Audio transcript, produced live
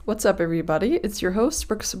What's up, everybody? It's your host,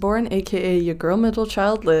 Brooke Saborin, aka Your Girl Middle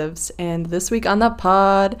Child Lives, and this week on the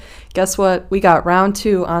pod, guess what? We got round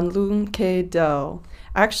 2 on Luan K Do.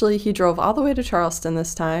 Actually, he drove all the way to Charleston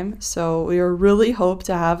this time, so we really hope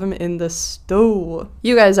to have him in the stew.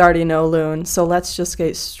 You guys already know Luan, so let's just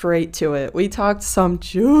get straight to it. We talked some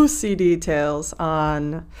juicy details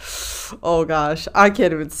on... Oh gosh, I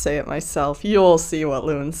can't even say it myself. You'll see what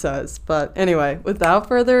Luan says. But anyway, without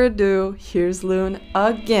further ado, here's Luan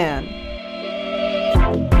again.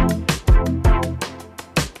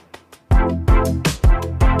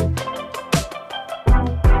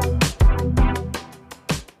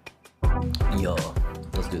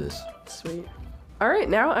 Sweet. All right,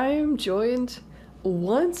 now I am joined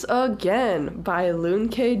once again by Luan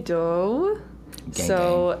K Do.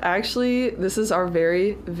 Actually, this is our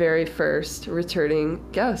very, very first returning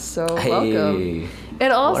guest, so welcome.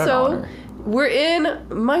 And also, we're in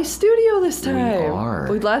my studio this time. We are.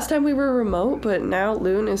 Last time we were remote, but now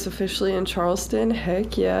Luan is officially in Charleston.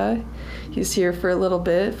 Heck yeah. He's here for a little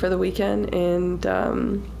bit for the weekend, and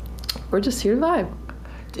we're just here to vibe.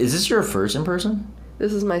 Is this your first in person?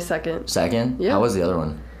 This is my second. Second? Yeah. How was the other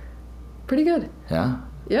one? Pretty good. Yeah?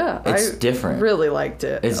 Yeah. It's different. Really liked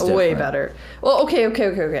it. It's way different. better. Well, okay.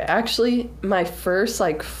 Actually, my first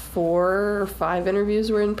 4 or 5 interviews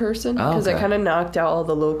were in person because I kind of knocked out all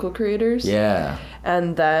the local creators. Yeah.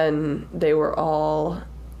 And then they were all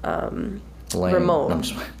remote. No,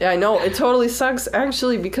 Yeah, I know. It totally sucks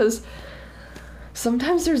actually because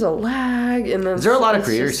sometimes there's a lag and then... Is there a lot of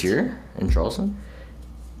creators here in Charleston?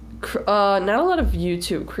 Not a lot of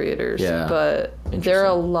YouTube creators, but there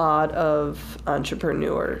are a lot of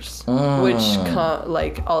entrepreneurs, which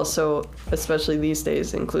also, especially these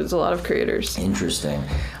days, includes a lot of creators. Interesting.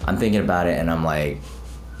 I'm thinking about it, and I'm like,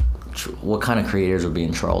 what kind of creators would be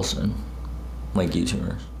in Charleston? Like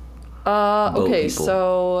YouTubers? Okay, people.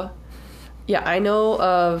 So, yeah, I know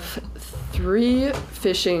of 3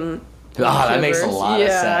 fishing YouTubers. That makes a lot of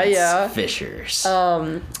sense. Yeah. Fishers.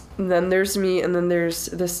 And then there's me, and then there's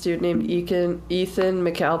this dude named Ethan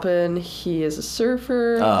McAlpin. He is a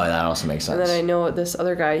surfer. Oh, that also makes sense. And then I know this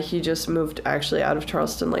other guy, he just moved actually out of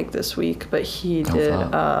Charleston this week, but he did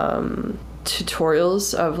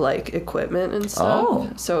tutorials of equipment and stuff.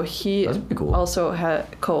 Oh, so he cool. also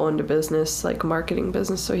had co-owned a business, marketing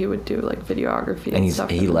business, so he would do videography and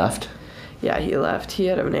stuff. And he left? Yeah, he left. He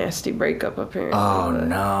had a nasty breakup, apparently. Oh,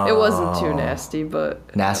 no. It wasn't too nasty,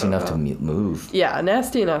 but... Nasty enough to move. Yeah,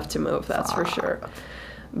 nasty enough to move, that's for sure.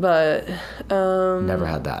 But... Never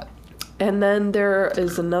had that. And then there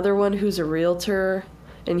is another one who's a realtor,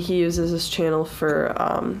 and he uses his channel for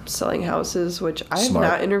selling houses, which I have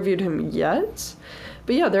not interviewed him yet.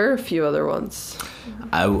 But yeah, there are a few other ones.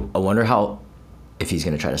 I wonder if he's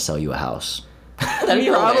going to try to sell you a house. He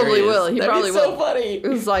probably will. He probably will. So funny. It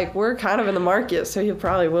was we're kind of in the market, so he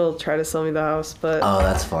probably will try to sell me the house. But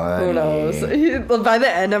that's funny. Who knows? By the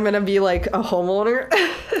end, I'm gonna be a homeowner.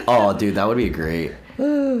 Oh, dude, that would be great.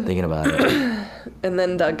 Thinking about it. And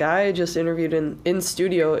then the guy I just interviewed in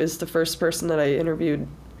studio is the first person that I interviewed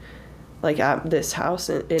at this house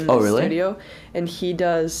in the studio. And he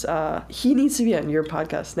does he needs to be on your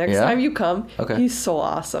podcast next time you come. Okay. He's so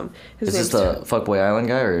awesome. Is this the Fuckboy Island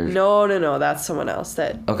guy or No, that's someone else.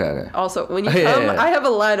 Okay. Also, when you come, I have a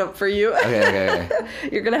lineup for you. Okay.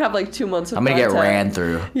 You're gonna have 2 months of I'm gonna content. get ran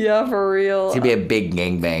through. Yeah, for real. It's gonna be a big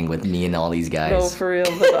gangbang with me and all these guys. No, for real.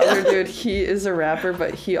 But the other dude, he is a rapper,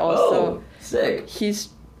 but he also sick. He's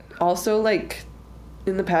also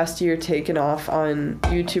in the past year taken off on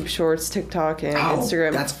YouTube Shorts, TikTok, and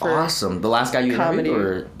Instagram. That's awesome. The last guy you interviewed,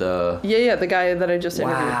 or the... Yeah, the guy that I just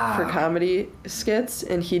interviewed for comedy skits,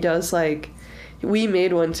 and he does we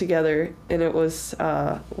made one together, and it was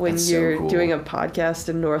when you're doing a podcast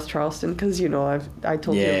in North Charleston, because I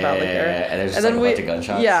told you about there. And there's just a bunch of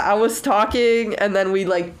gunshots. Yeah, I was talking, and then we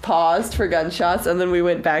paused for gunshots, and then we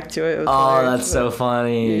went back to it. It was that's so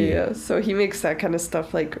funny. Yeah, so he makes that kind of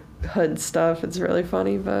stuff, hood stuff. It's really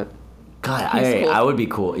funny, but... God, cool. I would be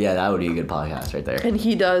cool. Yeah, that would be a good podcast right there. And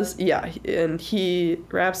he does, and he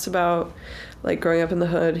raps about... growing up in the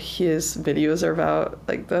hood. His videos are about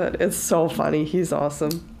the hood. It's so funny. He's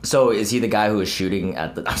awesome. So is he the guy who was shooting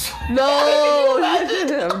at the... No!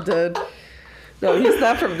 I'm dead. No, he's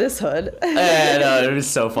not from this hood. No, it was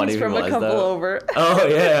so funny. He's from a couple over. Oh,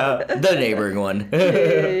 yeah. The neighboring one.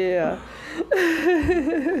 Yeah.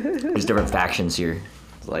 There's different factions here.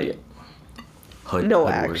 It's hood. No,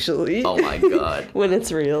 hood actually. Oh, my God. When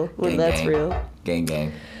it's real. When that's real.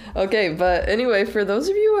 Gang. Okay, but anyway, for those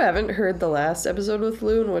of you who haven't heard the last episode with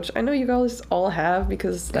Luan, which I know you guys all have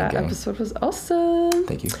because that episode was awesome.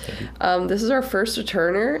 Thank you. This is our first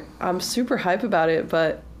returner. I'm super hype about it,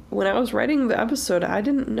 but when I was writing the episode, I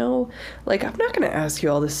didn't know, like, I'm not going to ask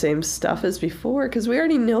you all the same stuff as before because we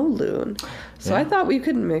already know Loon. So I thought we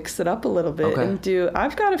could mix it up a little bit and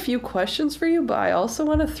I've got a few questions for you, but I also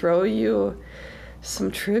want to throw you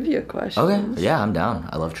some trivia questions. Okay. Yeah, I'm down.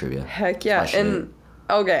 I love trivia. Heck yeah. And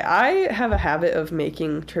okay, I have a habit of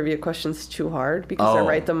making trivia questions too hard because I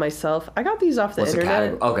write them myself. I got these off the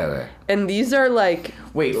internet. Okay. And these are like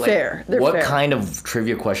fair. They're what fair. kind of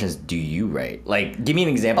trivia questions do you write? Like, give me an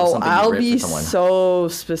example of something I'll you written be for someone. so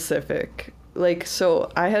specific. Like,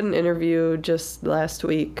 so I had an interview just last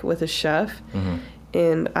week with a chef,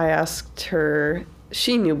 and I asked her.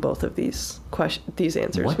 She knew both of these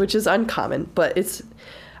answers, which is uncommon, but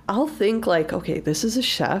I'll think like, okay, this is a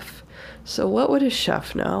chef. So what would a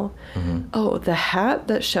chef know? Oh, the hat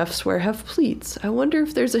that chefs wear have pleats. I wonder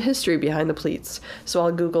if there's a history behind the pleats. So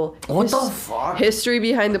I'll Google what the fuck? History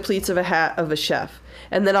behind the pleats of a hat of a chef.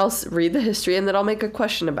 And then I'll read the history and then I'll make a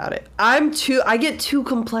question about it. I get too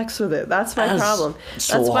complex with it. That's my problem.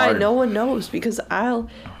 So That's why hard. no one knows because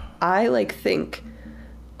I like think,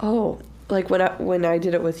 oh, like when I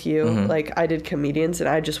did it with you, like I did comedians and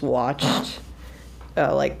I just watched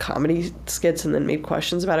like comedy skits and then made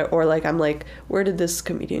questions about it, or like I'm like, where did this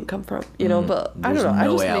comedian come from? You know, but I don't know. I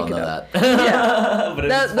just make it up. Yeah, but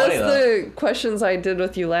that's the questions I did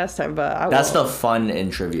with you last time. But that's the fun in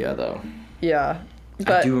trivia, though. Yeah,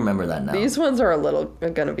 but I do remember that now. These ones are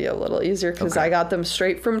gonna be a little easier because I got them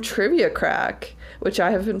straight from Trivia Crack, which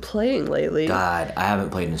I have been playing lately. God, I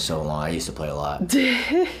haven't played in so long. I used to play a lot.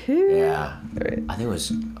 Yeah, right. I think it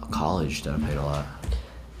was college that I played a lot.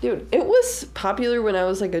 Dude, it was popular when I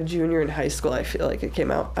was like a junior in high school. I feel like it came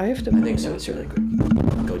out. I think so. It's really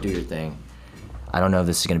good. Go do your thing. I don't know if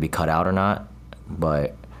this is gonna be cut out or not,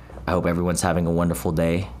 but I hope everyone's having a wonderful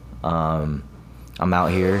day. I'm out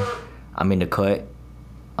here. I'm in the cut.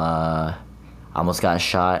 I almost got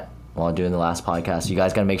shot while doing the last podcast. You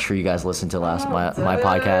guys gotta make sure you guys listen to my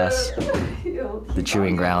podcast, The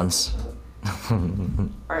Chewing Grounds. All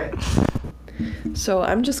right. So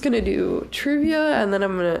I'm just gonna do trivia, and then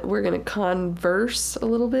we're gonna converse a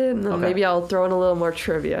little bit, and then maybe I'll throw in a little more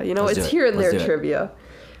trivia. You know, it's here and there trivia.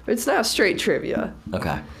 It's not straight trivia.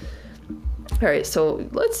 Okay. All right, so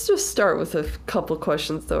let's just start with a couple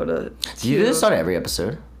questions though. Do you do this on every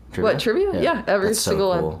episode? Trivia? What, trivia? Yeah, every single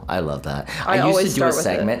one. I love that. I used to do a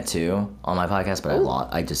segment too on my podcast, but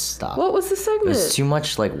I just stopped. What was the segment? It's too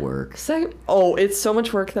much like work. It's so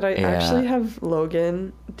much work that I actually have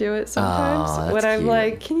Logan do it sometimes when I'm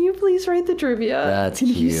like, can you please write the trivia? That's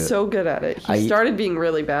cute. He's so good at it. He started being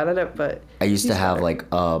really bad at it, but I used to have like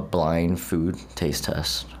a blind food taste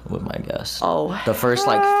test with my guests. The first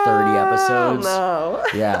 30 episodes. No.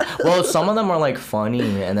 Yeah. Well, some of them were like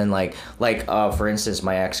funny, and then like for instance,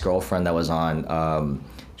 my ex-girlfriend that was on,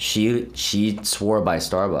 she swore by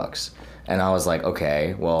Starbucks. And I was like,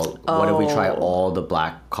 okay, well, what if we try all the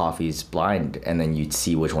black coffees blind, and then you'd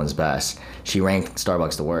see which one's best? She ranked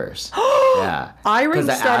Starbucks the worst. Yeah. I ranked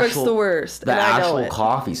Starbucks the worst. The actual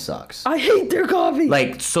coffee sucks. I hate their coffee.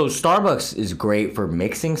 Like, so Starbucks is great for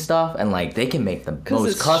mixing stuff, and like they can make the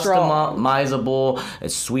most customizable.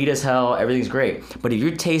 It's sweet as hell. Everything's great. But if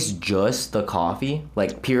you taste just the coffee,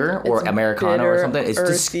 like pure or Americano bitter, or something, it's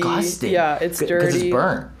earthy. disgusting. Yeah, it's dirty. Because it's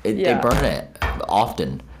burnt. They burn it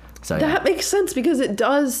often. So, that makes sense because it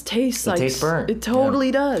does taste like... It tastes burnt. It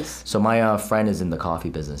totally does. So my friend is in the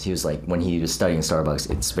coffee business. He was like, when he was studying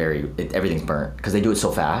Starbucks, everything's burnt because they do it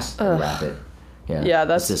so fast. They wrap it. Yeah. Yeah,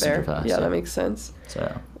 that's fair. Fast, yeah, that makes sense.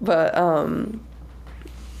 So. But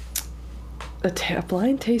a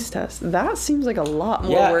blind taste test. That seems like a lot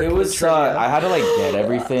more work. Yeah, it was. I had to like get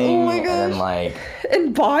everything. Oh my gosh.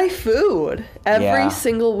 And buy food every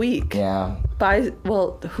single week. Yeah.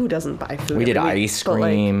 Who doesn't buy food? We did ice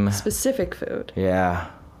cream. Like specific food.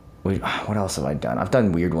 Yeah. What else have I done? I've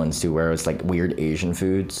done weird ones too, where it's like weird Asian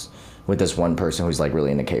foods with this one person who's like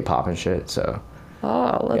really into K-pop and shit. So.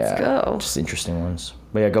 Oh, let's go. Just interesting ones.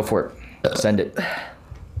 But yeah, go for it. Send it.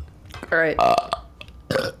 All right.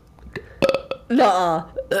 Nuh-uh.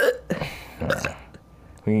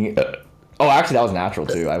 Actually, that was natural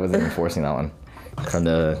too. I wasn't even forcing that one. From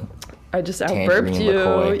the. I just out-burped you.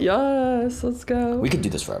 McCoy. Yes, let's go. We could do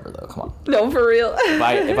this forever though. Come on. No, for real.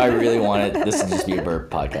 if I really wanted, this would just be a burp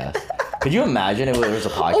podcast. Could you imagine if it was a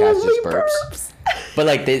podcast just burps? But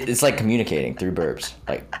like it's like communicating through burps.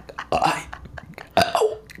 Like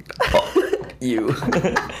you.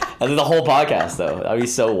 And then the whole podcast though. That'd be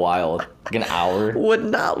so wild. Like an hour. Would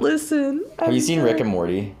not listen. Have you seen Rick and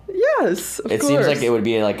Morty? Yes, of It course. seems like it would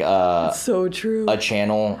be like so true. a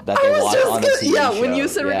channel that they watch on the TV yeah, show. when you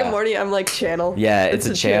said Rick and Morty, I'm like channel. Yeah, it's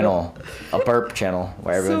a channel. A burp channel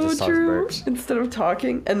where everyone So just talks true. burps. Instead of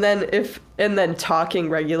talking, and then talking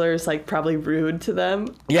regular is like probably rude to them.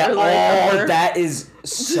 Yeah, Or, like, that is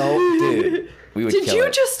so, dude. We would Did kill you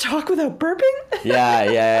it. just talk without burping?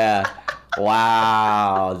 Yeah.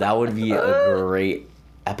 Wow, that would be a great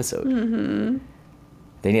episode. Mm-hmm.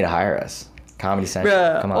 They need to hire us. Comedy Central.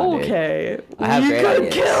 Bruh, Come on, okay. dude. I have we great could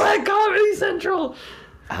ideas. kill at Comedy Central.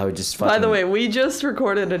 I would just fucking... By the way, we just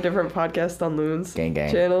recorded a different podcast on Loon's Gang.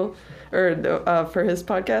 channel, or for his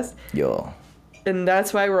podcast, Yo, and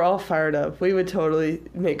that's why we're all fired up. We would totally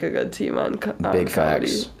make a good team on Big Comedy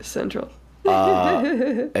facts. Central.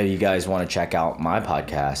 if you guys want to check out my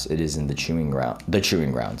podcast, it is in the Chewing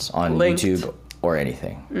Grounds on Linked. YouTube or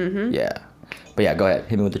anything. Mm-hmm. Yeah. But yeah, go ahead.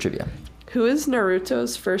 Hit me with the trivia. Who is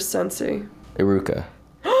Naruto's first sensei? Iruka.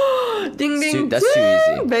 Ding ding. That's too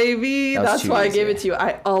easy. Baby. That was That's too why I easy. gave it to you.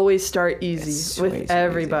 I always start easy It's with way too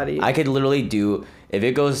everybody. easy. I could literally do, if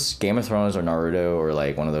it goes Game of Thrones or Naruto or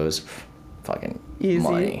like one of those, fucking Easy.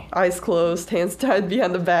 money. Eyes closed, hands tied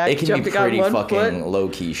behind the back, It can be jumping pretty on one fucking foot. low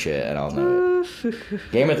key shit, and I'll know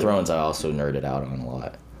it. Game of Thrones, I also nerded out on a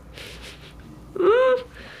lot.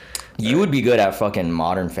 You would be good at fucking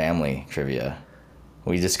Modern Family trivia.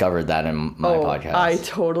 We discovered that in my podcast. I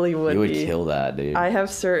totally would. You would be. kill that, dude. I have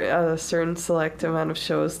a certain select amount of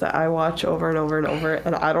shows that I watch over and over and over,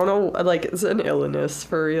 and I don't know, like, it's an illness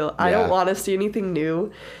for real. I don't Yeah. want to see anything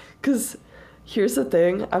new, because here's the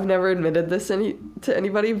thing, I've never admitted this to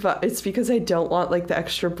anybody, but it's because I don't want, like, the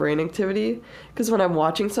extra brain activity, because when I'm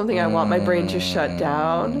watching something, I want my brain to shut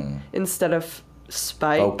down instead of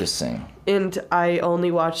spike. Focusing. And I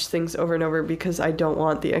only watch things over and over because I don't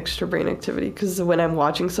want the extra brain activity. Because when I'm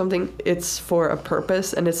watching something, it's for a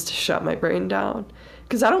purpose, and it's to shut my brain down.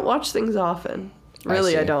 Because I don't watch things often.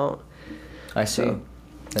 Really, I see. don't. I see. So,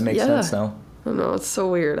 That makes yeah. sense, though. I don't know, it's so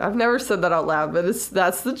weird. I've never said that out loud, but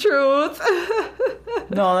that's the truth.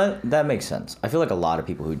 No, that makes sense. I feel like a lot of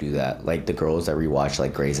people who do that, like the girls that rewatch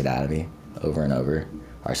like Grey's Anatomy over and over,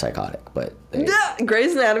 are psychotic. But they, Yeah,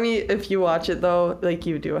 Grey's Anatomy, if you watch it, though, like,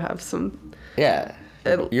 you do have some... yeah,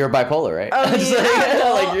 It- you're bipolar, right? I mean, It's like, yeah.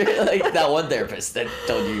 like, you're like that one therapist that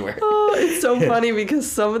told you were. Oh, it's so funny because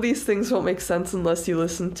some of these things won't make sense unless you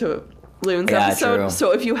listen to Loon's Yeah, episode. true.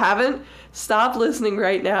 So if you haven't, stop listening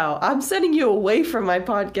right now. I'm sending you away from my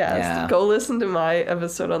podcast. Yeah. Go listen to my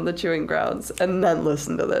episode on the Chewing Grounds, and then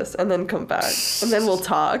listen to this, and then come back, and then we'll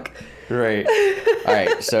talk. Right. All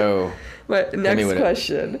right. So. But me next with it.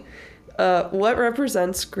 question. What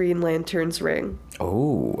represents Green Lantern's ring?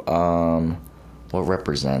 Oh. What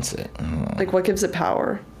represents it? Like, what gives it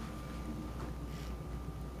power?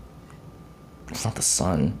 It's not the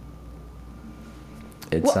sun.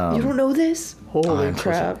 It's What? You don't know this? Holy I'm so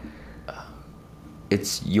crap.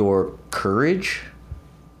 It's your courage.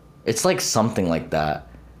 It's like something like that.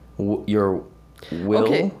 Your will.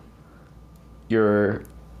 Okay. Your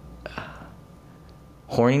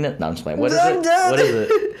horniness. No, I'm just playing. What is it? What is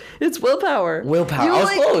it? It's willpower. Willpower. You I was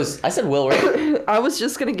like- close. I said will, right? I was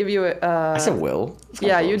just gonna give you a. I said will. It's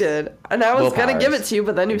kinda Yeah, you close. did. And I was gonna give it Willpowers. to you,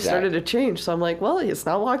 but then you Exactly. started to change. So I'm like, well, it's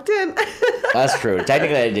not locked in. That's true.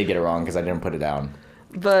 Technically, I did get it wrong because I didn't put it down.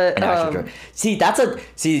 But And actually, see,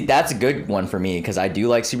 that's a good one for me because I do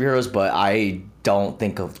like superheroes, but I don't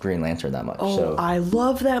think of Green Lantern that much. oh, so I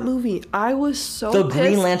love that movie. I was so the pissed.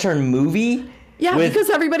 Green Lantern movie. Yeah, with because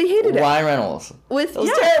everybody hated it. Ryan Reynolds. With That was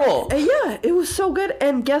yeah, terrible. Yeah, it was so good.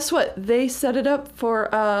 And guess what? They set it up for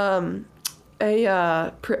a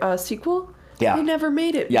sequel. Yeah. They never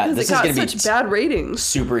made it Yeah, because this it is got gonna be such bad ratings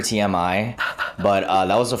Super TMI, but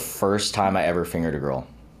that was the first time I ever fingered a girl.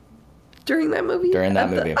 during that movie. During that At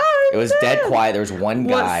the movie, Iron it was dead Man. quiet. There was one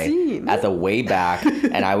What guy scene? at the way back,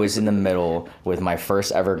 and I was in the middle with my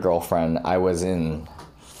first ever girlfriend. I was in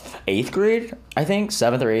 8th grade, I think,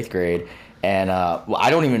 7th or 8th grade, and well,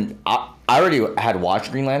 I don't even. I already had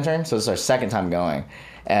watched Green Lantern, so this is our second time going,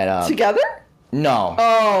 and Together? no.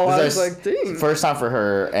 Oh, I This was is like, dang. first time for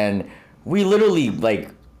her, and we literally like.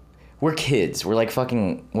 We're kids. We're like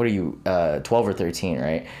fucking, what are you, 12 or 13,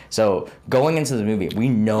 right? So going into the movie, we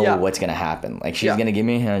know Yeah. what's going to happen. Like, she's Yeah. going to give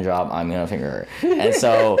me a hand job. I'm going to finger her. And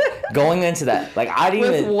so going into that, like, I didn't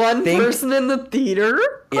With even one think. person in the theater?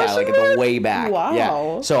 Yeah, Question like at the mark? way back. Wow.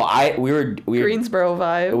 Yeah. So we were Greensboro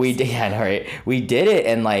vibes. we did, yeah, I know, right? We did it,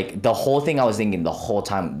 and like the whole thing I was thinking the whole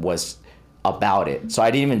time was about it. So I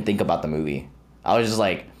didn't even think about the movie. I was just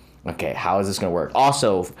like, okay, how is this gonna work?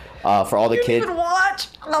 Also, for all the You kids. didn't even watch?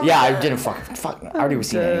 Oh, Yeah, I man. didn't fuck. I already was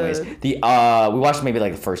seen it dead. anyways. We watched maybe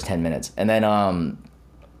like the first 10 minutes, and then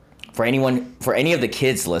for any of the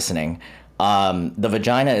kids listening, the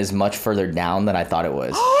vagina is much further down than I thought it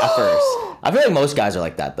was at first. I feel like most guys are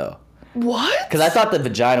like that though. What? Because I thought the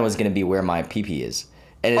vagina was gonna be where my pee-pee is,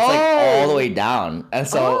 and it's like all the way down. And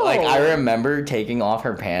so like I remember taking off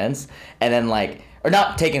her pants and then like, or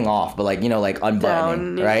not taking off, but like, you know, like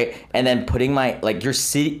unbuttoning, right? And then putting my, like, you're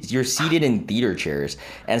seated in theater chairs,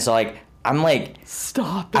 and so like I'm like,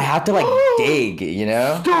 stop it. I have to like dig, you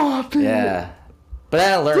know? Stop it. Yeah. But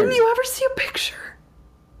then I learned. Didn't you ever see a picture?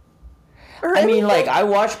 I mean, like, I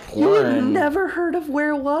watch porn. You never heard of where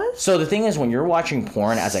it was? So the thing is, when you're watching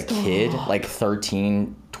porn as a kid, like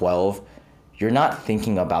 13, 12, you're not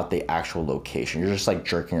thinking about the actual location. You're just like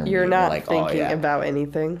jerking your You're meat. not like, thinking about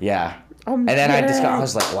anything. Yeah. And then I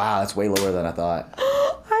was like, wow, that's way lower than I thought.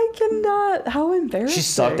 I cannot. How embarrassing. She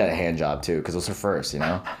sucked at a hand job too, because it was her first, you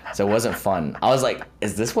know? So it wasn't fun. I was like,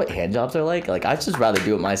 is this what hand jobs are like? Like, I'd just rather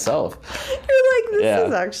do it myself. You're like, this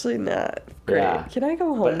is actually not great. Yeah. Can I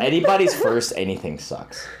go home? But anybody's first anything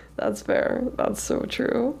sucks. That's fair. That's so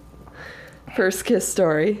true. First kiss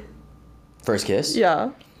story. First kiss?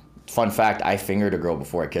 Yeah. Fun fact, I fingered a girl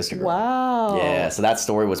before I kissed a girl. Wow. Yeah, so that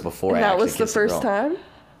story was before I actually kissed a girl. That was the first time?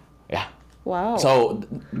 Yeah. Wow. So,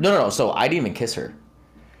 no. So I didn't even kiss her.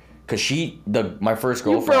 Because my first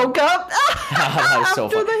girlfriend. You broke up? That was so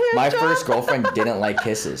fun. My job? first girlfriend didn't like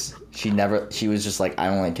kisses. She was just like, I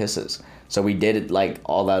don't like kisses. So we did like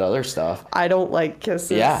all that other stuff. I don't like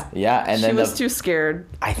kisses. Yeah. And then she was too scared.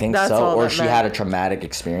 I think so. Or she had a traumatic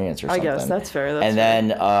experience or something. I guess that's fair.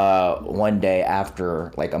 Then one day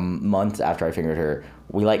after, like a month after I fingered her,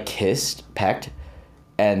 we like pecked,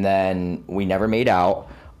 and then we never made out.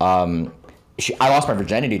 I lost my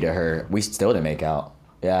virginity to her. We still didn't make out.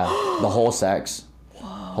 Yeah. The whole sex. Whoa.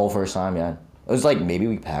 Whole first time, yeah. It was like maybe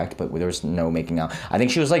we packed, but there was no making out. I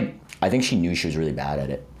think she knew she was really bad at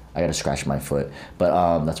it. I gotta scratch my foot,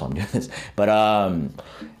 but that's why I'm doing this. But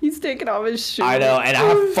he's taking off his shoes. I know, and I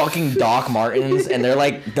have fucking Doc Martens, and they're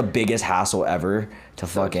like the biggest hassle ever to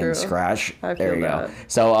fucking scratch. There you go.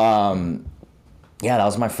 So yeah, that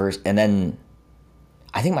was my first, and then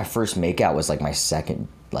I think my first makeout was like my second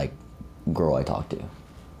like girl I talked to.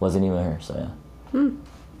 Wasn't even her, so yeah.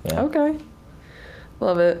 Yeah. Okay.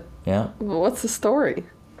 Love it. Yeah. What's the story?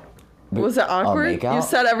 Was it awkward? You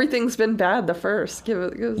said everything's been bad the first. Give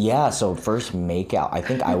it. Yeah, so first makeout. I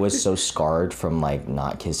think I was so scarred from like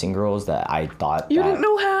not kissing girls that I thought you didn't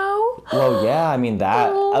know how. Well, yeah, I mean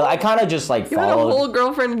that. I kind of just like followed. You had a whole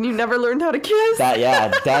girlfriend and you never learned how to kiss.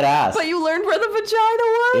 Dead ass. But you learned where the vagina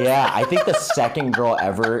was. Yeah, I think the second girl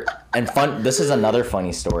ever, and fun. This is another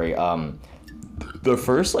funny story. The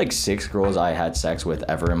first like 6 girls I had sex with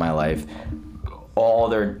ever in my life, all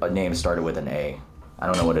their names started with an A. I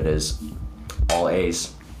don't know what it is. All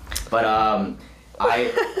A's. But I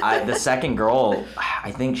the second girl,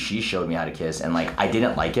 I think she showed me how to kiss, and like I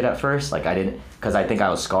didn't like it at first. Like I didn't, because I think I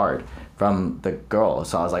was scarred from the girl.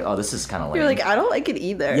 So I was like, oh, this is kind of lame. You're like, I don't like it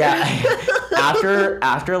either. Yeah.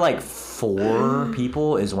 after like 4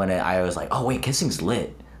 people is when I was like, oh wait, kissing's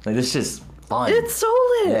lit. Like this is fun. It's so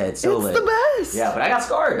lit. Yeah, it's so lit. It's the best. Yeah, but I got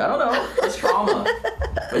scarred. I don't know. It's trauma.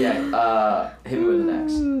 But yeah, hit me with the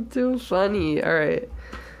next. Too funny. All right.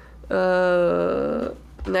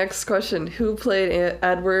 Next question. Who played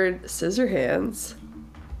Edward Scissorhands?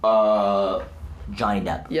 Johnny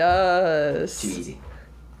Depp. Yes. Too easy.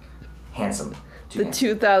 Handsome. The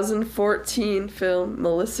 2014 film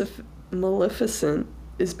Maleficent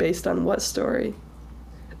is based on what story?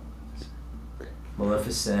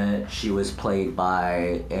 Maleficent, she was played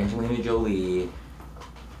by Angelina Jolie,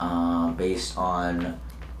 based on,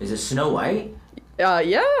 is it Snow White?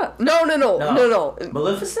 Yeah. No.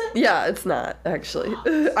 Maleficent? Yeah, it's not, actually.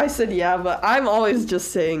 I said yeah, but I'm always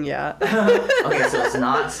just saying yeah. Okay, so it's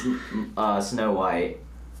not Snow White.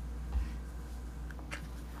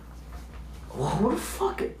 Well, who the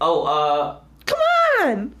fuck? Come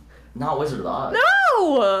on! Not Wizard of Oz.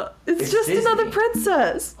 No! It's just Disney. another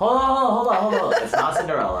princess. Hold on. It's not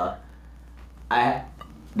Cinderella.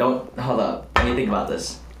 Hold up. Let me think about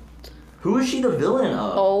this. Who is she the villain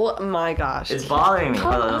of? Oh my gosh. It's bothering me.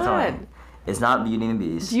 Come on. It's not Beauty and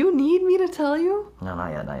the Beast. Do you need me to tell you? No,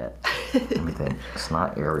 not yet. Let me think. It's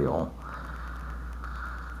not Ariel.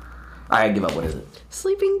 I give up. What is it?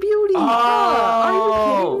 Sleeping Beauty. Oh! Are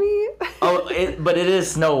you kidding me? But it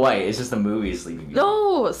is Snow White. It's just the movie Sleeping Beauty.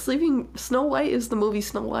 No, Snow White is the movie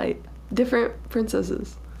Snow White. Different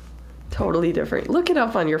princesses. Totally different. Look it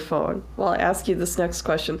up on your phone while I ask you this next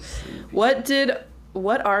question.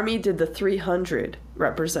 What army did the 300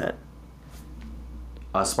 represent?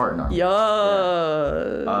 Spartan Army.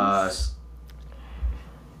 Yes. Yeah.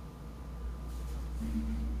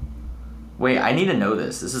 Wait, I need to know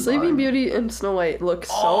this. This is Sleeping hard. Beauty and Snow White look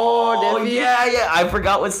so Oh, different. yeah. I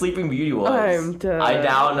forgot what Sleeping Beauty was. I'm dead. I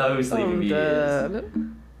now know who Sleeping Beauty dead. is.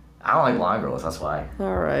 I don't like blonde girls, that's why.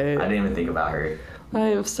 Alright. I didn't even think about her. I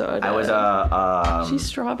am so dead. I was She's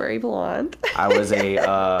strawberry blonde. I was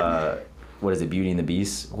what is it, Beauty and the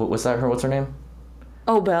Beast? What's her name?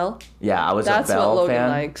 Oh, Belle. Yeah, I was That's a Belle what Logan fan.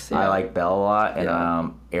 likes, yeah. I like Belle a lot, and Yeah.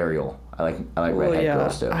 Ariel. I like redhead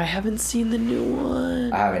girls too. I haven't seen the new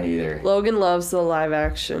one. I haven't either. Logan loves the live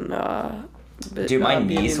action. Dude, my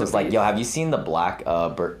Beauty niece and was the like, Beast. "Yo, have you seen the Black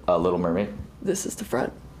Little Mermaid?" This is the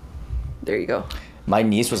front. There you go. My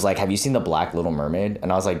niece was like, "Have you seen the Black Little Mermaid?"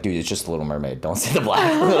 And I was like, "Dude, it's just the Little Mermaid. Don't see the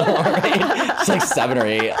Black Little Mermaid." She's like 7 or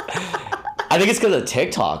 8. I think it's because of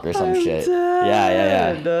TikTok or some shit.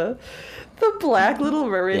 Yeah. The Black Little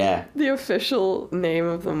Mermaid. Yeah. The official name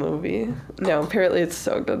of the movie. No, apparently it's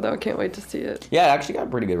so good though. Can't wait to see it. Yeah, it actually got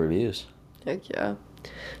pretty good reviews. Heck yeah.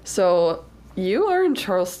 So you are in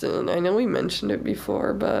Charleston. I know we mentioned it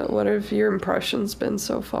before, but what have your impressions been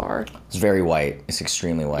so far? It's very white. It's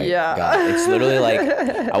extremely white. Yeah. God, it's literally like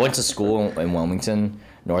I went to school in Wilmington,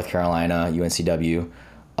 North Carolina, UNCW,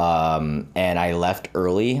 and I left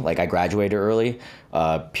early. Like I graduated early,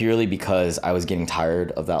 purely because I was getting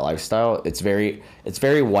tired of that lifestyle. It's very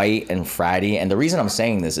white and fratty, and the reason I'm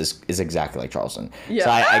saying this is exactly like Charleston. Yeah.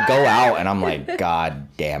 So I go out and I'm like, God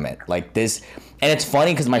damn it, like this. And it's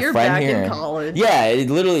funny because my You're friend back here, in college. yeah, it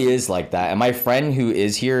literally is like that. And my friend who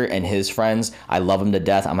is here and his friends, I love them to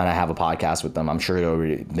death. I'm gonna have a podcast with them. I'm sure it's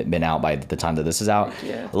already been out by the time that this is out.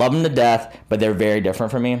 Yeah. Love them to death, but they're very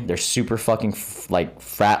different from me. They're super fucking like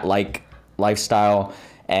frat like lifestyle,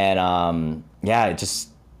 and yeah, it's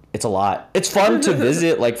a lot. It's fun to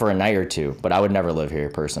visit like for a night or two, but I would never live here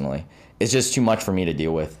personally. It's just too much for me to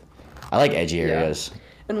deal with. I like edgy areas.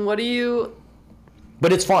 And what do you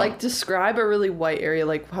But it's fun. like? Describe a really white area.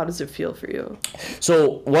 Like, how does it feel for you?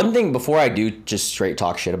 So one thing before I do just straight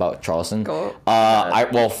talk shit about Charleston, Go.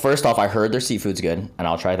 well, first off, I heard their seafood's good, and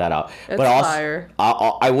I'll try that out. It's but also, fire.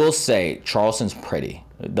 I will say Charleston's pretty.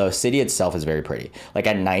 The city itself is very pretty. Like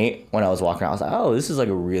at night when I was walking around, I was like, oh, this is like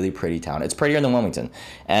a really pretty town. It's prettier than Wilmington,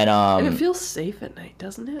 and it feels safe at night,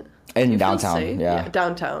 doesn't it? in You feel downtown, safe? yeah,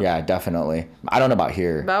 downtown. yeah, definitely. I don't know about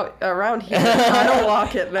here. About around here, I don't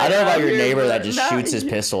walk at night. I don't know about your Here, neighbor but that just not- shoots his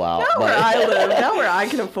pistol out. Not where I live. Not where I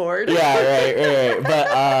can afford. Yeah,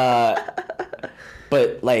 right.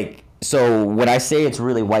 But like, so when I say it's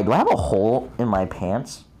really white, do I have a hole in my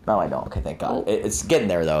pants? No, I don't. Okay, thank God. Oh. It's getting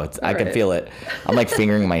there though. I can right. feel it. I'm like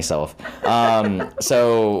fingering myself.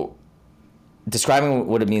 So describing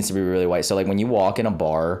what it means to be really white. So like when you walk in a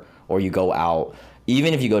bar or you go out,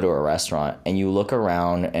 even if you go to a restaurant and you look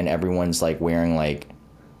around and everyone's like wearing like,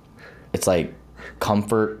 it's like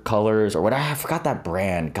Comfort colors or what? I forgot that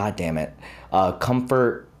brand. God damn it.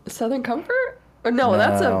 Comfort. Southern Comfort? Or no,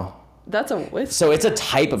 No. that's a whiskey. So it's a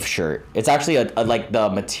type of shirt. It's actually a like the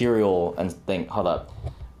material and thing. Hold up.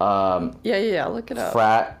 Yeah. Look it up.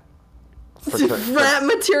 Frat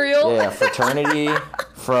material. Yeah, fraternity,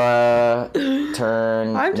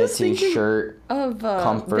 fraternity I'm just thinking shirt. of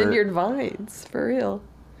Comfort. Vineyard Vines, for real.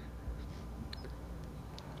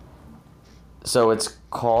 So it's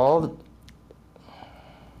called.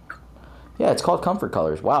 Yeah, it's called Comfort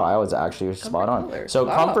Colors. Wow, I was actually spot on. Colors. So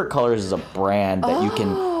Wow. Comfort Colors is a brand that you can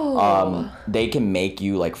Oh. they can make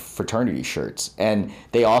you like fraternity shirts, and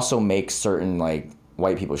they also make certain like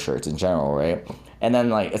white people shirts in general, right? And then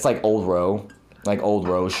like it's like old row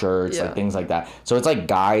shirts, Yeah. like things like that. So it's like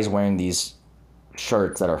guys wearing these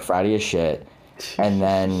shirts that are fratty as shit, and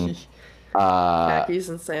then Khakis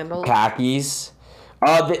and sandals. khakis.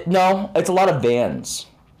 No, it's a lot of Vans.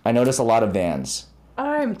 I notice a lot of Vans.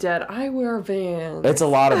 I'm dead. I wear Vans. It's a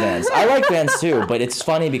lot of Vans. I like Vans too, but it's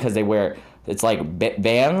funny because they wear, it's like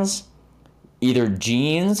Vans, either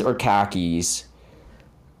jeans or khakis,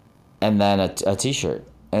 and then a t-shirt.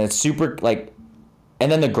 And it's super like,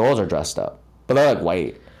 and then the girls are dressed up, but they're like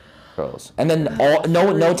white girls. And then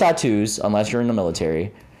no tattoos unless you're in the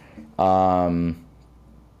military. I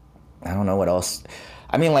don't know what else.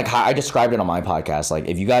 I mean, like how I described it on my podcast. Like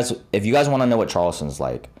if you guys want to know what Charleston's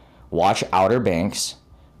like, watch Outer Banks,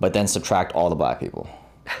 but then subtract all the black people.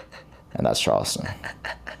 And that's Charleston.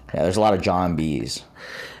 Yeah, there's a lot of John B's.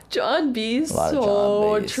 John B's. A lot of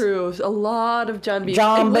So John B's. true. A lot of John B's.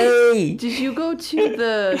 John And wait, B. Did you go to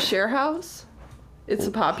the Share House? It's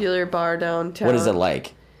a popular bar downtown. What is it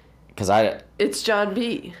like? Because It's John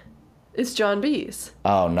B. It's John B's.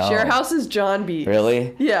 oh no. Share House is John B.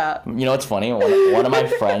 Really? Yeah. You know what's funny? One of my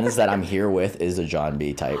friends that I'm here with is a John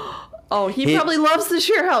B type. Oh, he probably loves the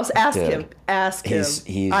Share House. Ask Dude, him. Ask him.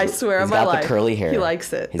 He's I swear on he's my got life. the curly hair. He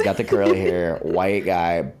likes it. He's got the curly hair. White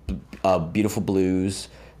guy, beautiful blues.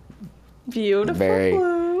 Beautiful Very,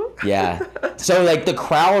 blue. yeah. So like the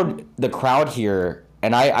crowd here,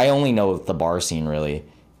 and I only know the bar scene really,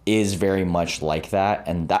 is very much like that,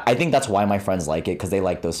 and I think that's why my friends like it, because they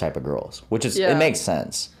like those type of girls, which is it makes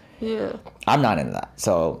sense. Yeah. I'm not into that,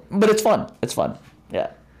 so but it's fun. It's fun.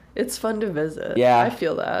 Yeah. It's fun to visit. Yeah. I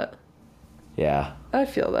feel that. Yeah. I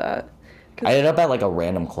feel that. I ended up at like a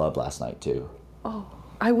random club last night too. Oh,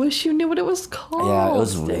 I wish you knew what it was called. Yeah, it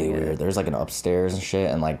was really weird. There's like an upstairs and shit,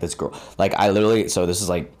 and like this girl, like I literally, so this is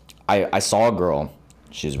like, I saw a girl.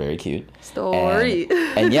 She was very cute. Story.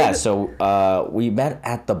 And yeah, so we met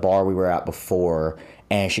at the bar we were at before,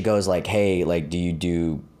 and she goes like, hey, like, do you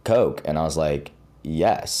do coke? And I was like,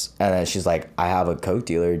 yes. And then she's like, I have a coke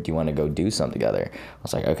dealer. Do you want to go do something together? I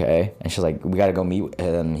was like, okay. And she's like, we got to go meet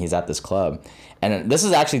him. He's at this club. And this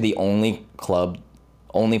is actually the only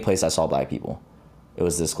place I saw black people. It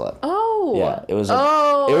was this club. Oh. Yeah, it was.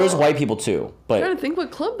 It was white people too, but I'm trying to think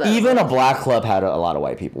what club that even was. a black club had a lot of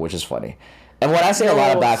white people, which is funny. And when I say a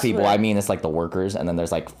lot of black people, I mean it's like the workers, and then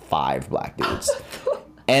there's like 5 black dudes,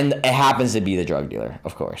 and it happens to be the drug dealer,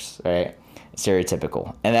 of course, right?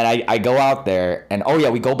 Stereotypical. And then I go out there, and oh yeah,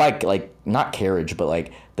 we go by like not carriage, but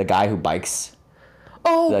like the guy who bikes.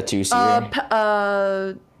 Oh. The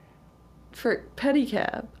 2-seater. For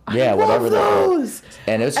pedicab. Yeah, I whatever love those.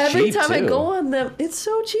 And it's Every cheap time too. I go on them, it's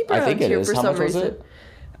so cheap around I think it here is. for How some much was reason. it?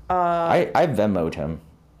 I Venmo'd him.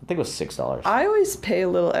 I think it was $6. I always pay a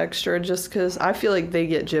little extra just because I feel like they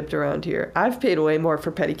get gypped around here. I've paid way more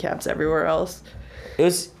for pedicabs everywhere else.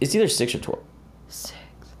 It's either 6 or 12. 6.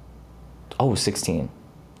 Oh, 16.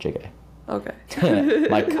 JK. Okay.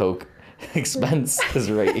 My coke expense is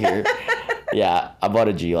right here. Yeah, I bought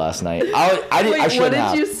a G last night. I Wait, shouldn't what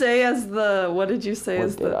have. did you say as the? What did you say What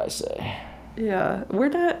as did the? I say? Yeah, we're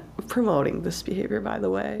not promoting this behavior, by the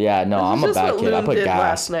way. Yeah, no, This is I'm a just bad what kid. I Loon put did gas.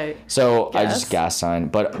 last night. So I Gas? just gas sign.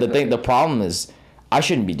 But the problem is, I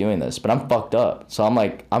shouldn't be doing this, but I'm fucked up. So I'm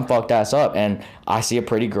like, I'm fucked ass up, and I see a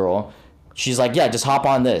pretty girl. She's like, yeah, just hop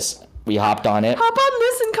on this. We hopped on it. Hop on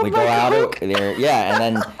this and come We go back. out there, yeah,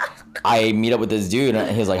 and then I meet up with this dude,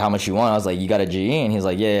 and he's like, how much you want? I was like, you got a G? And he's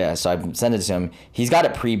like, yeah. So I send it to him. He's got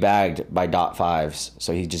it pre-bagged by .5s,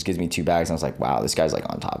 so he just gives me 2 bags, and I was like, wow, this guy's like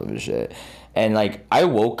on top of his shit. And like, I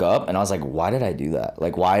woke up, and I was like, why did I do that?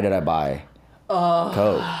 Like, why did I buy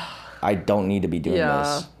Coke? I don't need to be doing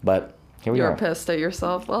this. But here we You're are. pissed at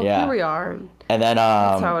yourself. Well, Yeah. here we are. And then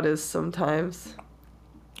That's how it is sometimes.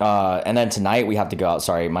 and then tonight we have to go out.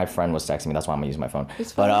 Sorry, my friend was texting me. That's why I'm gonna use my phone.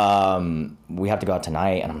 It's fine. But we have to go out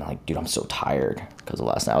tonight, and I'm like, dude, I'm so tired because of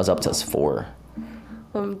last night. I was up till 4.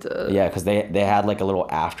 I'm dead. Yeah, because they had like a little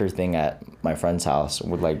after thing at my friend's house.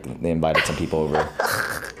 With like they invited some people over.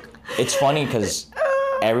 It's funny because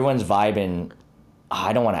everyone's vibing.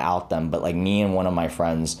 I don't want to out them, but like me and one of my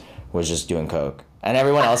friends was just doing coke. And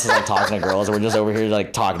everyone else is like talking to girls, and we're just over here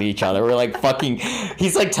like talking to each other. We're like fucking.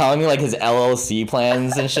 He's like telling me like his LLC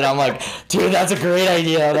plans and shit. I'm like, dude, that's a great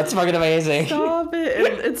idea. That's fucking amazing. Stop it.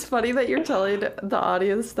 And it's funny that you're telling the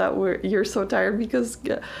audience that you're so tired because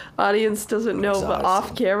audience doesn't know, but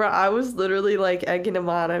off camera, I was literally like egging him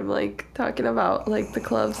on. I'm like talking about like the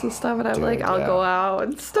clubs and stuff, and I'm Dude, like, I'll yeah. go out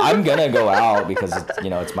and stuff. I'm gonna go out because it's,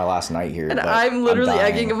 it's my last night here. And but I'm literally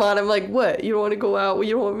dying. egging him on. I'm like, what? You don't want to go out?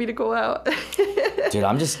 You don't want me to go out? Dude,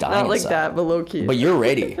 I'm just dying. Not like inside. that, but low key. But you're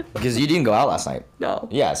ready because you didn't go out last night. No.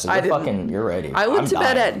 Yeah, so I you're didn't. fucking. You're ready. I went I'm to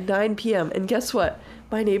bed dying. at 9 p.m. and guess what?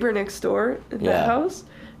 My neighbor next door in that Yeah. house,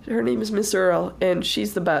 her name is Miss Earl, and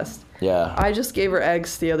she's the best. Yeah. I just gave her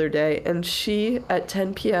eggs the other day, and she, at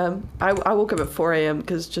 10 p.m., I woke up at 4 a.m.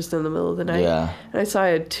 because just in the middle of the night. Yeah. And I saw I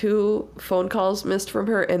had 2 phone calls missed from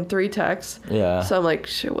her and 3 texts. Yeah. So I'm like,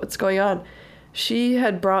 shit, what's going on? She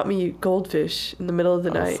had brought me goldfish in the middle of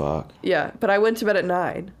the night. fuck. Yeah, but I went to bed at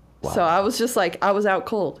 9. Wow. So I was just like, I was out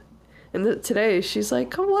cold. And today she's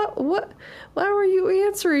like, what? Why were you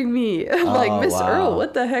answering me? I'm like, Miss wow. Earl,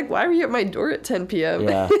 what the heck? Why were you at my door at 10 p.m.?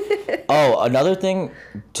 Yeah. Oh, another thing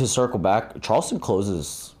to circle back, Charleston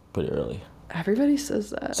closes pretty early. Everybody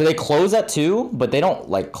says that. So they close at 2, but they don't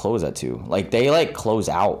like close at 2. Like they like close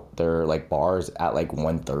out their like bars at like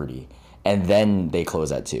 1:30, and then they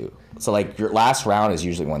close at 2. So like your last round is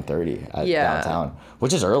usually 1:30 at downtown,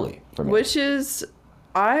 which is early for me. Which is,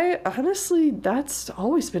 I honestly, that's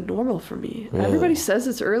always been normal for me. Really? Everybody says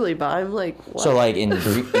it's early, but I'm like, what? So like in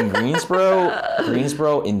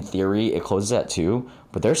Greensboro, in theory, it closes at 2,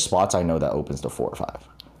 but there's spots I know that opens to 4 or 5.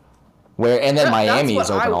 And then Miami is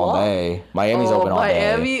open all day. Miami's open all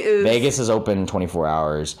Miami day. is... Vegas is open 24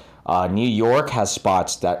 hours. New York has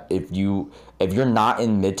spots that if you're not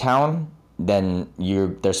in Midtown, then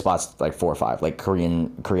there's spots like 4 or 5, like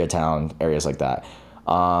Koreatown, areas like that.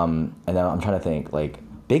 And then I'm trying to think, like,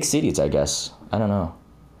 big cities, I guess. I don't know.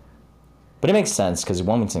 But it makes sense because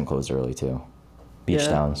Wilmington closed early, too. Beach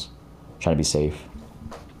towns. Trying to be safe.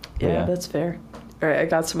 Yeah, that's fair. All right, I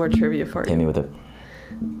got some more trivia for you. Hit me with it.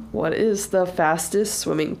 What is the fastest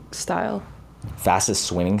swimming style? Fastest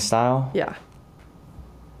swimming style? Yeah.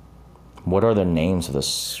 What are the names of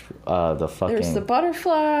the fucking... There's the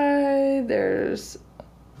butterfly, there's...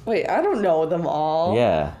 Wait, I don't know them all.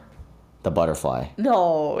 Yeah. The butterfly.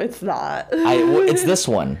 No, it's not. It's this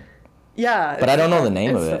one. Yeah. But I don't know the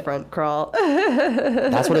name of it. It's the front crawl.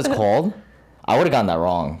 That's what it's called? I would have gotten that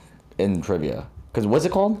wrong in trivia. Because what's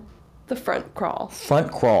it called? The front crawl.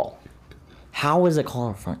 Front crawl. How is it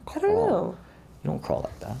called a front crawl? I don't know. You don't crawl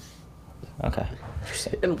like that. Okay.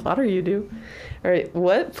 In water you do. All right.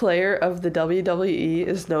 What player of the WWE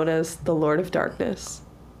is known as the Lord of Darkness?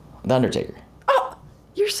 The Undertaker. Oh,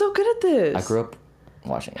 you're so good at this. I grew up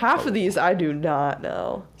watching. Half of these I do not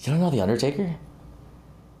know. You don't know The Undertaker?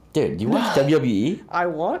 Dude, you watch WWE? I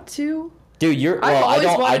want to. Dude,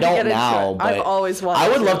 I don't now, but I've always wanted I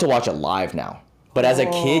would to. love to watch it live now. But as a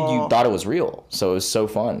kid, you thought it was real, so it was so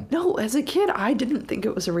fun. No, as a kid, I didn't think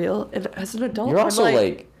it was real, and as an adult, You're also I'm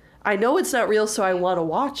like I know it's not real, so I want to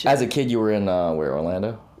watch it. as a kid, you were in where,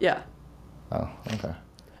 Orlando? Yeah. Oh, okay.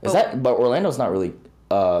 But Orlando's not really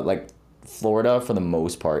like Florida for the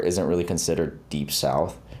most part isn't really considered deep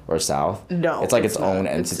south or south. No, it's like its own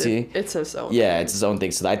entity. It's its own. Yeah, it's its own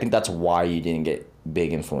thing. So I think that's why you didn't get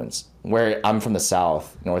big influence. Where I'm from the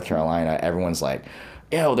South, North Carolina, everyone's like,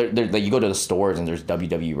 yo, they're like, you go to the stores and there's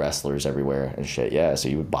WWE wrestlers everywhere and shit. Yeah, so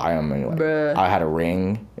you would buy them and like, I had a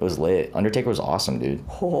ring. It was lit. Undertaker was awesome, dude.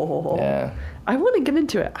 Oh, yeah. I want to get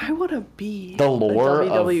into it. I want to be the lore a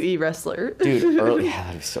WWE wrestler. Dude,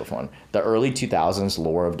 that'd be so fun. The early 2000s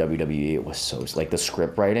lore of WWE was so, like, the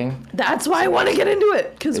script writing. That's why I want to get into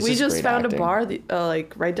it. Because we just found acting. a bar,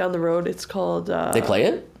 like, right down the road. It's called... They play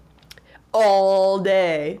it? All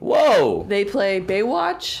day. Whoa. They play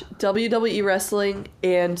Baywatch, WWE wrestling,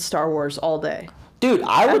 and Star Wars all day. Dude,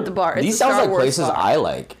 I would... At the bar. These sounds like places I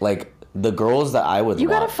like. Like, the girls that I would You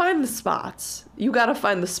gotta find the spots. You gotta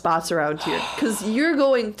find the spots around here. Because you're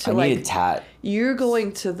going to, I need a tat. You're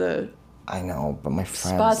going to the... I know, but my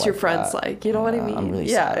friends spots like your friends that. like. You know what I mean? I'm really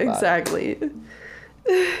sad about exactly.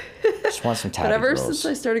 Just want some tatty But ever girls. since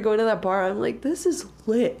I started going to that bar, I'm like, this is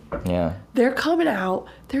lit. Yeah. They're coming out.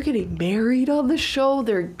 They're getting married on the show.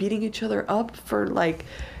 They're beating each other up for, like,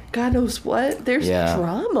 God knows what. There's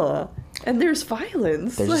drama. And there's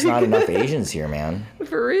violence. There's just not enough Asians here, man.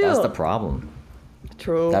 For real. That's the problem.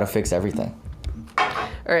 True. That'll fix everything.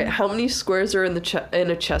 All right, how many squares are in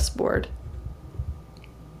a chessboard?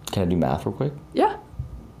 Can I do math real quick? Yeah.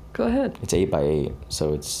 Go ahead. It's 8 by 8,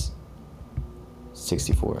 so it's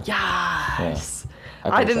 64. Yes.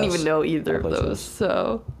 Yeah. I didn't even know either of those, chess.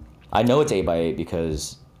 so. I know it's 8 by 8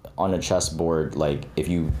 because on a chessboard, like if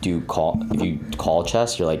you call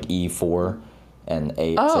chess, you're like E4 and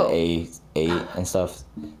A to A8 and stuff.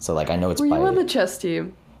 So like I know it's Were by you on 8. the chess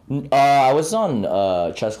team? I was on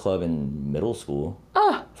chess club in middle school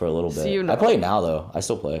for a little bit. So you know. I play now though. I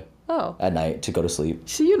still play. Oh. At night to go to sleep.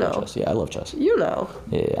 So you know. Chess. Yeah, I love chess. You know.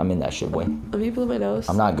 Yeah, I'm in that shit, boy. Let me blow my nose.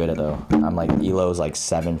 I'm not good at it though. I'm like Elo's like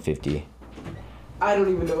 750. I don't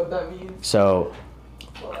even know what that means. So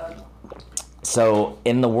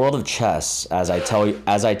in the world of chess, as I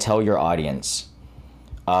tell your audience,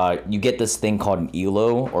 you get this thing called an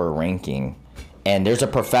Elo or ranking, and there's a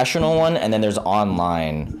professional one, and then there's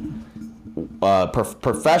online.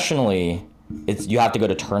 Professionally, you have to go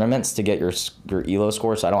to tournaments to get your Elo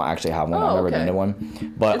score. So I don't actually have one. I've never been to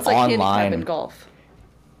one. But it's like online, in golf.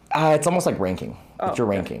 It's almost like ranking. It's your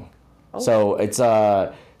ranking. Oh. So it's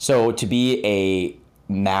so to be a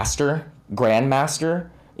grandmaster,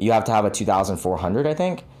 you have to have a 2,400, I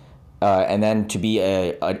think. And then to be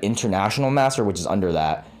an international master, which is under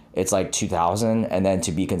that, it's like 2,000. And then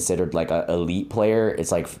to be considered like an elite player,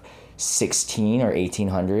 it's like 16 or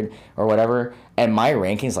 1,800 or whatever. And my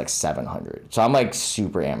ranking is like 700. So I'm like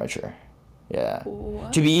super amateur. Yeah.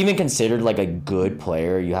 What? To be even considered like a good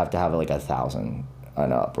player, you have to have like 1,000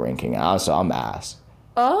 and up ranking. So I'm ass.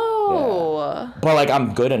 Oh. Yeah. But like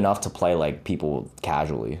I'm good enough to play like people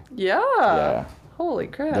casually. Yeah. Holy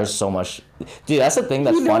crap. There's so much. Dude, that's the thing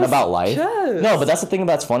that's fun about life. Chess. No, but that's the thing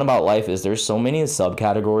that's fun about life is there's so many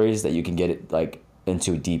subcategories that you can get like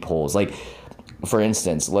into deep holes. Like, for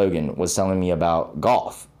instance, Logan was telling me about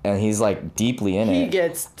golf. And he's like deeply in it. He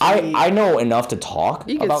gets deep. I know enough to talk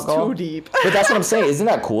about golf. Too deep. But that's what I'm saying. Isn't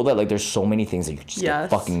that cool that like there's so many things that you just get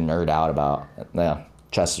fucking nerd out about? Yeah.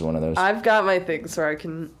 Chest is one of those. I've got my things where I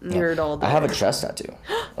can nerd all day. I have a chest tattoo.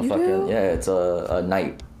 You do? Yeah, it's a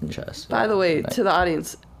knight in chest. By the way, Knight. to the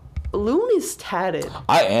audience, Loon is tatted.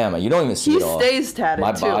 I am. You don't even see He it all. stays tatted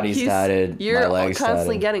My too. body's tatted. You're my legs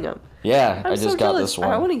constantly tatted. getting them. Yeah, I'm I just so got jealous. this one.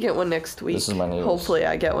 I want to get one next week. This is my newest. Hopefully,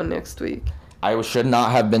 I get one next week. I should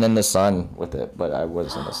not have been in the sun with it, but I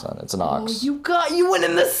was in the sun. It's an ox. You went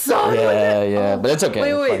in the sun. Yeah, with it. yeah, but it's okay.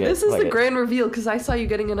 Wait, Fuck it, this is fuck the it. grand reveal because I saw you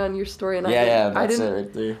getting it on your story, and Yeah, I that's didn't. it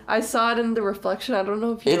right there. I saw it in the reflection. I don't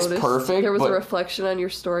know if you It's noticed. perfect, There was a but- reflection on your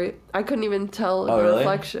story. I couldn't even tell the really?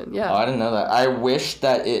 reflection. Yeah. Oh, I didn't know that. I wish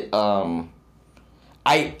that it.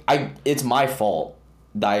 It's my fault.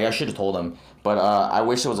 I should have told him, but I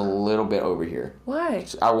wish it was a little bit over here. Why?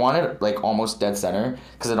 I want it like almost dead center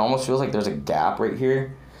because it almost feels like there's a gap right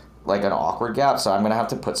here, like an awkward gap. So I'm gonna have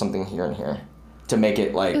to put something here and here to make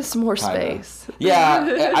it like Just more kinda- space.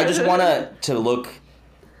 Yeah, I just want to look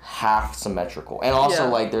half symmetrical, and also Yeah.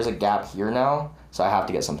 like there's a gap here now, so I have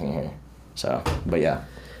to get something here. So, but yeah.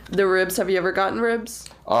 The ribs. Have you ever gotten ribs?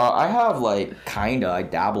 I have like I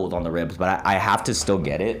dabbled on the ribs, but I have to still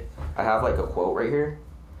get it. I have like a quote right here.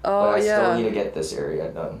 Oh But I yeah. still need to get this area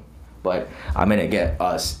done. But I'm gonna get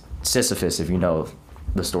Sisyphus, if you know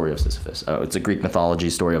the story of Sisyphus. It's a Greek mythology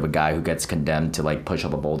story of a guy who gets condemned to like push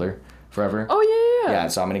up a boulder forever. Oh yeah. Yeah,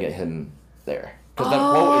 so I'm gonna get him there. Because the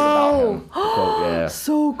quote is about him. The quote, yeah.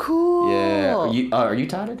 So cool. Yeah. Are you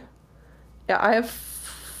tatted? Yeah, I have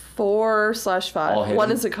 4/5. All hidden?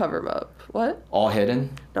 One is a cover up. What? All hidden?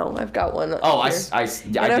 No, I've got one. Oh, here. I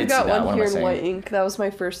And did I've see got that. one What am here I in saying? white ink. That was my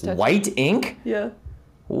first tattoo. White ink? Yeah.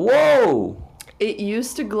 Whoa! It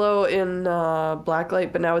used to glow in black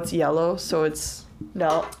light, but now it's yellow, so it's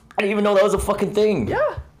no. I didn't even know that was a fucking thing.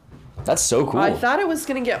 Yeah. That's so cool. I thought it was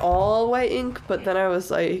gonna get all white ink, but then I was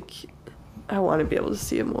like, I want to be able to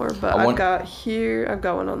see it more. But I've got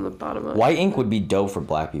one on the bottom of. White ink would be dope for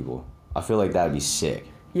black people. I feel like that would be sick.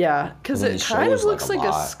 Yeah, because And it it kind of shows, looks like, like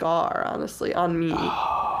a a lot. scar, honestly, on me.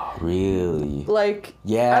 Really? Like,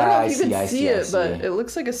 Yeah, I don't know I if you see, can I see see, I it, but see. it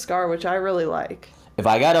looks like a scar, which I really like. If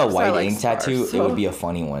I got a I white like ink stars, tattoo, so- it would be a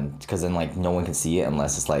funny one because then like no one can see it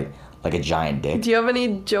unless it's like a giant dick. Do you have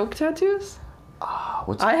any joke tattoos?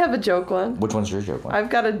 I have a joke one. Which one's your joke one? I've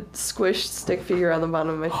got a squished stick figure on the bottom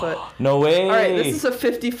of my foot. No way. All right, this is a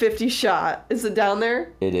 50-50 shot. Is it down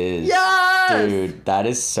there? It is. Yes! Dude, that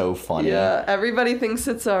is so funny. Yeah, everybody thinks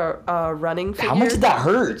it's a running figure. How much did that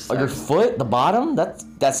hurt? which Like your sucks. foot, the bottom?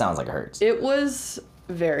 That sounds like it hurts. It was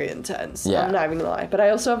very intense. Yeah. I'm not even gonna lie. But I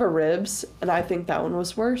also have a ribs, and I think that one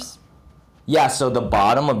was worse. Yeah, so the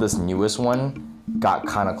bottom of this newest one got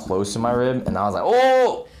kind of close to my rib, and I was like,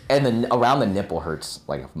 oh! And then around the nipple hurts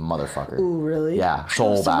like a motherfucker. Ooh, really? Yeah,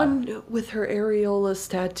 so bad. Someone with her areolas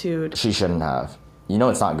tattooed. She shouldn't have. You know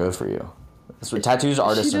it's not good for you. That's what tattoos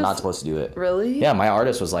artists She are not just- supposed to do it. Really? Yeah, my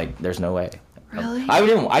artist was like, there's no way. Really? I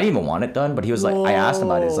didn't even want it done, but he was like, I asked him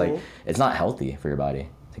about it. It's Whoa. like, it's not healthy for your body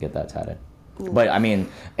to get that tatted. But I mean,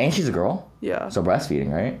 and she's a girl. Yeah. So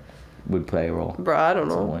breastfeeding, right? Would play a role. Bruh, I don't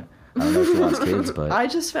at some know. point. I don't know if she wants kids, but I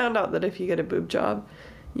just found out that if you get a boob job,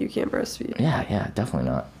 you can't breastfeed. yeah, definitely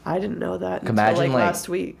not. I didn't know that until Imagine like last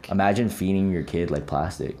week. Imagine feeding your kid like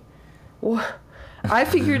plastic. What? I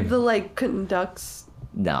figured the like conducts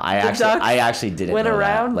No, ducks I actually didn't went know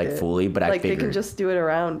around that, like it. fully, but I like figured. they can just do it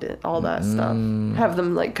around it, all that stuff. Have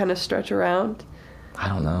them like kind of stretch around. I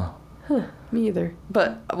don't know. Me either.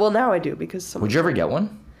 But well, now I do because someone. Would you ever get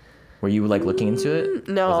one? Were you like looking into it?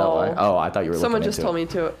 No. Was that why? Oh, I thought you were. Someone looking just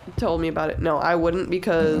into told me about it. No, I wouldn't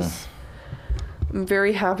because I'm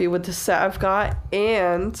very happy with the set I've got,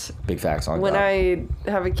 and Big facts on when God. I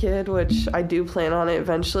have a kid, which I do plan on it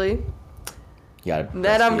eventually, You gotta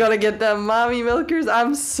then I'm breastfeed. gonna get them mommy milkers.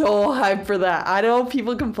 I'm so hyped for that. I know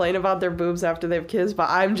people complain about their boobs after they have kids, but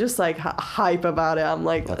I'm just like hype about it. I'm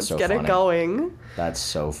like, That's let's so get funny. it going. That's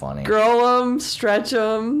so funny. Grow them, stretch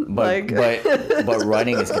them. But like, but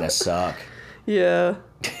running is gonna suck. yeah,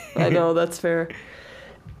 I know that's fair.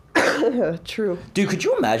 True. Dude, could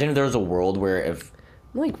you imagine if there was a world where if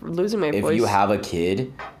I'm like losing my voice. you have a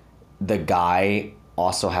kid, the guy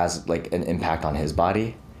also has like an impact on his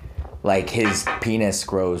body? Like his penis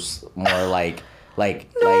grows more like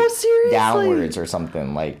No, seriously. downwards or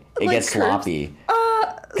something. Like it Like gets curves? sloppy.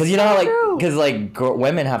 Cause you know how true. like cause like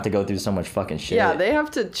women have to go through so much fucking shit. Yeah, they have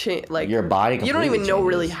to change. Like Your body You don't even completely know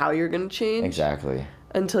really changes. how you're gonna change Exactly.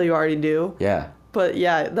 until you already do. Yeah. But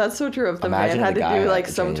yeah, that's so true. If the Imagine man had the to guy do had like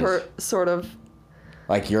to some change sort of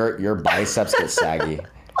Like your biceps get saggy.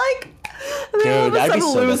 like they all of a that'd be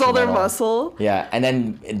sudden so lose all their detrimental. muscle. Yeah, and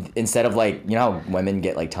then instead of like, you know how women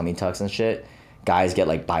get like tummy tucks and shit, guys get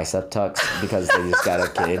like bicep tucks because they just got a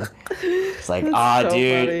kid. It's like, That's so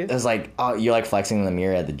dude. funny. It's like, you're like flexing in the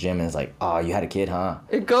mirror at the gym, and it's like, you had a kid, huh?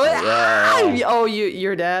 It goes. Yeah. Oh,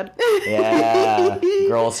 your dad. Yeah.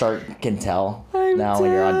 Girls can tell now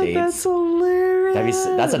when you're on dates. That's hilarious.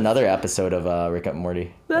 That's another episode of Rick and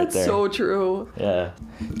Morty. That's right there. so true. Yeah.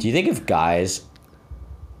 Do you think if guys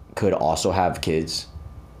could also have kids,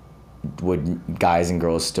 would guys and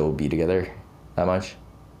girls still be together that much?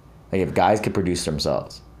 Like if guys could produce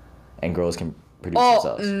themselves and girls can produce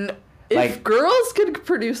themselves. If girls could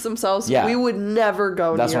produce themselves, Yeah. we would never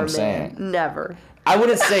go That's near what I'm man. saying. Never. I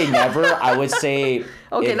wouldn't say never. I would say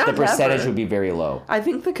Okay, not the percentage never. would be very low. I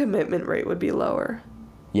think the commitment rate would be lower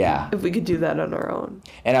Yeah. if we could do that on our own.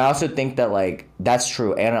 And I also think that like that's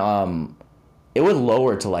true. And it would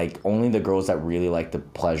lower to like only the girls that really like the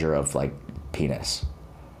pleasure of like penis.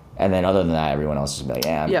 And then other than that, everyone else is like,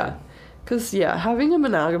 yeah. Yeah. Because, having a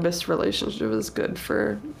monogamous relationship is good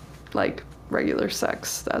for, like, regular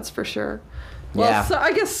sex. That's for sure. Well, Yeah. so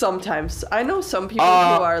I guess sometimes. I know some people who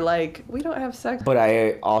are like, we don't have sex. But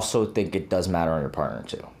I also think it does matter on your partner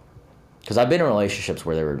too. Because I've been in relationships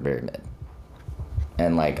where they were very mid.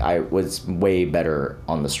 And like I was way better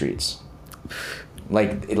on the streets.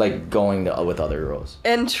 Like going with other girls.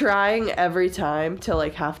 And trying every time to,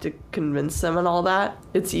 like, have to convince them and all that.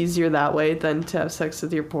 It's easier that way than to have sex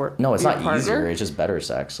with your No, it's your not partner. easier. It's just better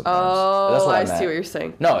sex sometimes. Oh, That's what I meant. see what you're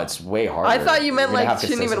saying. No, it's way harder. I thought you meant, You're gonna like, have to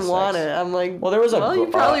she didn't have even want sex. it. I'm like, Well, there was you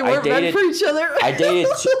probably weren't meant for each other. I dated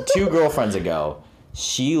two girlfriends ago.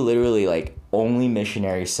 She literally, like, only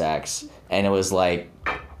missionary sex. And it was, like,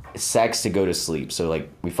 sex to go to sleep. So, like,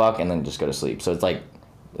 we fuck and then just go to sleep. So, it's, like,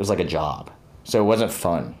 it was, like, a job. So, it wasn't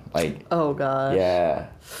fun. Like, Oh, God. yeah.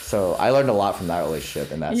 So, I learned a lot from that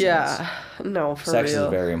relationship in that sense. Yeah. No, for Sex real. is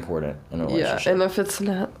very important in a Yeah, relationship. and if it's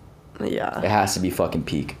not, It yeah, has to be fucking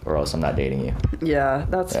peak or else I'm not dating you. yeah,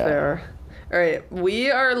 that's Yeah. fair. All right,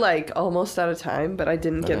 we are like almost out of time, but I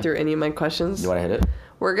didn't get Okay. through any of my questions. You want to hit it?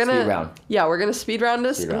 We're gonna Speed round. Yeah, we're gonna speed round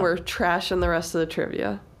this, Speed and round. we're trashing the rest of the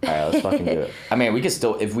trivia. All right, let's fucking do it. I mean, we could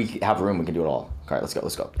still, if we have room, we can do it all. All right, let's go.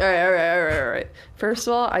 All right. First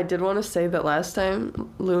of all, I did want to say that last time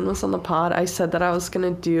Loon was on the pod, I said that I was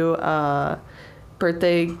gonna do a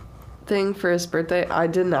birthday thing for his birthday. I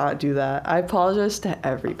did not do that. I apologize to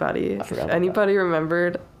everybody. I forgot If about anybody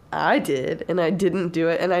remembered, I did, and I didn't do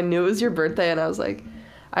it, and I knew it was your birthday, and I was like,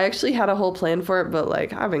 I actually had a whole plan for it, but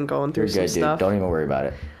like I've been going through You're some good, dude. stuff. Don't even worry about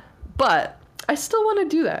it. But I still want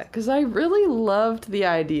to do that because I really loved the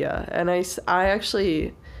idea. And I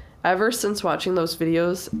actually, ever since watching those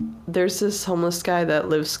videos, there's this homeless guy that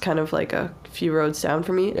lives kind of like a few roads down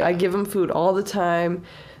from me. Yeah. I give him food all the time.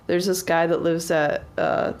 There's this guy that lives at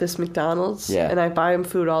this McDonald's, Yeah. and I buy him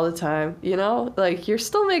food all the time. You know, like you're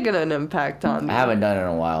still making an impact on me. I haven't done it in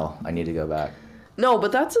a while. I need to go back. No,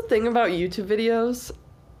 but that's the thing about YouTube videos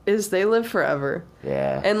is they live forever.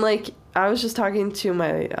 Yeah. And like I was just talking to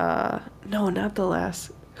my no, not the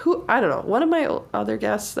last I don't know, one of my other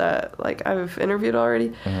guests that like I've interviewed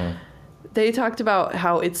already. Mhm. They talked about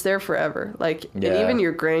how it's there forever. Like and Yeah. even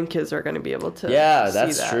your grandkids are going to be able to Yeah, see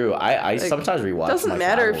that's that. true. I Like, sometimes rewatch. It doesn't my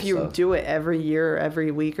matter if travel you stuff. do it every year, or every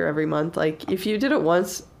week, or every month. Like if you did it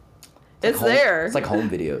once, it's Home- there. It's like home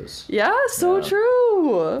videos. Yeah, so Yeah.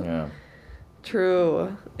 true. Yeah.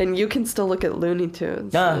 True. And you can still look at Looney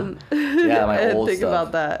Tunes. Nah. And, Yeah, my and old think stuff.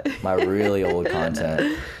 about that. My really old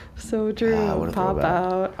content. So true. What a Pop throwback.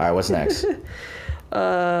 out. All right, what's next?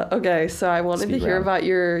 Okay, so I wanted Speed to hear round. about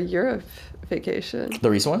your Europe vacation.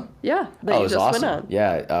 The recent one? Yeah, that Oh, it you was just awesome. went on.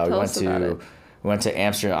 Yeah, we Tell went us about it. we went to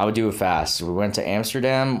Amsterdam. I would do it fast. We went to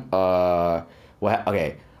Amsterdam.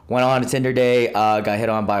 Went on a Tinder date. Got hit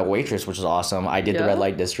on by a waitress, which was awesome. I did the Yeah? red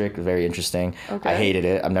light district. Very interesting. Okay. I hated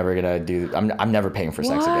it. I'm never gonna do. I'm never paying for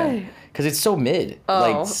sex Why? again. Because it's so mid. Oh.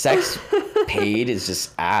 Like sex paid is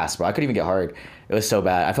just ass, bro. I couldn't even get hard. It was so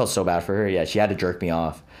bad. I felt so bad for her. Yeah, she had to jerk me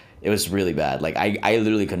off. It was really bad. Like I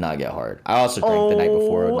literally could not get hard. I also drank the night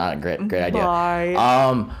before. Not a great idea.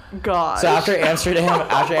 my God. So after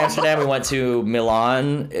Amsterdam, we went to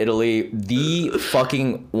Milan, Italy. The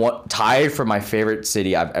fucking one, tied for my favorite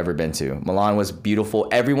city I've ever been to. Milan was beautiful.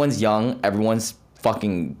 Everyone's young. Everyone's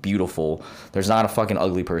fucking beautiful. There's not a fucking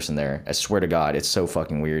ugly person there. I swear to God, it's so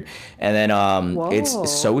fucking weird. And then it's Whoa.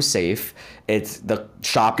 so safe. It's the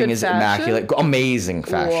shopping Good is fashion? immaculate, amazing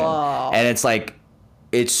fashion, Whoa. and it's like.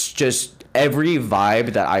 It's just every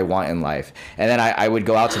vibe that I want in life. And then I would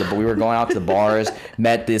go out we were going out to the bars,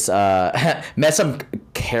 met met some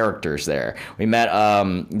characters there. We met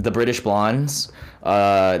the British Blondes.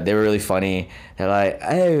 They were really funny. They're like,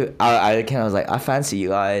 hey, I was like, I fancy you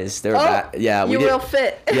guys. They were Oh, bad. Yeah, we you did. real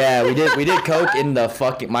fit. Yeah, we did coke in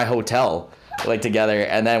the my hotel. like together,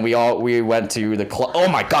 and then we went to the club. Oh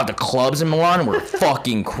my god, the clubs in Milan were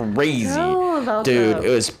fucking crazy. Tell about dude. that. It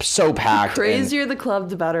was so packed. The crazier the club,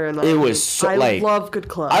 the better. It was so I love good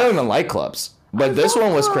clubs. I don't even like clubs. But this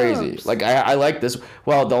one was crazy. Like, I like this.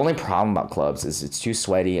 Well, the only problem about clubs is it's too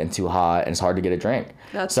sweaty and too hot, and it's hard to get a drink.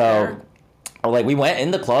 That's fair. Like, we went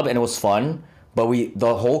in the club, and it was fun. But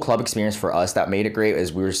the whole club experience for us that made it great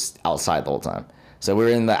is we were outside the whole time. So we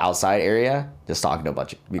were in the outside area just talking to a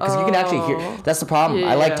bunch of... Because you can actually hear... That's the problem.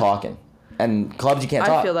 Yeah, I like talking. And clubs, you can't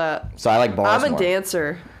talk. I feel that. So I like bars I'm more. a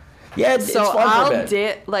dancer. Yeah, it's fun for a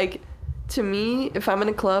bit. Like, to me, if I'm in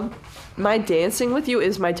a club, my dancing with you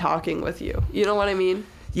is my talking with you. You know what I mean?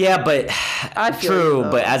 Yeah, but I feel true. you,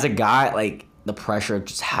 though. But as a guy, like the pressure of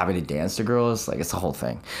just having to dance to girls, like it's the whole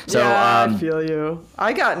thing. So yeah, I feel you.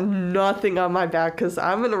 I got nothing on my back because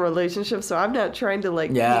I'm in a relationship, so I'm not trying to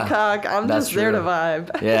like peacock. I'm just there to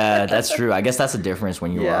vibe. Yeah, that's true. I guess that's the difference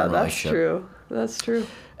when you are in a relationship. Yeah, that's true.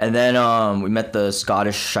 And then we met the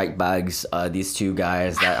Scottish shitebags, these two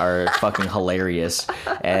guys that are fucking hilarious,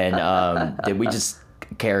 and we just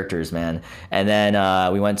characters, man. And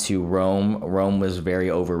then we went to Rome. Rome was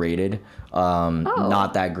very overrated.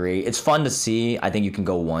 Not that great. It's fun to see. I think you can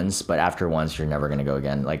go once, but after once, you're never gonna go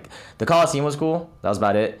again. Like the Colosseum was cool. That was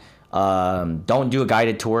about it. Don't do a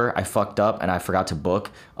guided tour. I fucked up and I forgot to book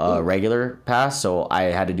a regular pass, so I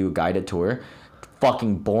had to do a guided tour.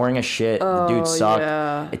 Fucking boring as shit. The dude sucked.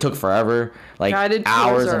 Yeah. It took forever. Like guided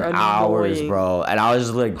hours and annoying. hours, bro. And I was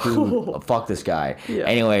just like, dude, fuck this guy. Yeah.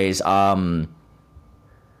 Anyways, I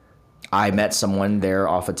met someone there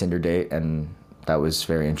off a Tinder date, and that was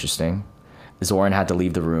very interesting. Zoran had to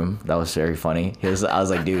leave the room. That was very funny. I was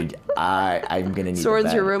like, dude, I'm gonna need.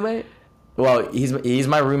 Zoran's your roommate? Well, he's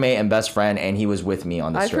my roommate and best friend, and he was with me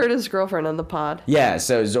on this trip. I've heard his girlfriend on the pod. Yeah,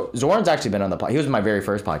 so Zoran's actually been on the pod. He was my very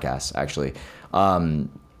first podcast, actually. So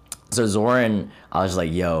Zoran, I was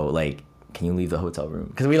like, yo, like, can you leave the hotel room?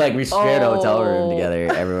 Because we shared a hotel room together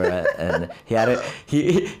everywhere, and he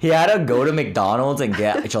had to go to McDonald's and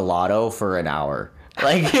get gelato for an hour.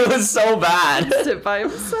 Like, it was so bad. Sit by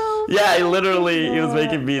himself. Yeah, he was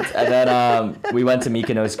making beats. And then we went to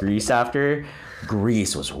Mykonos, Greece after.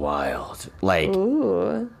 Greece was wild. Like,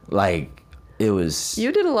 ooh. Like, it was...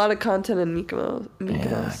 You did a lot of content in Mykonos.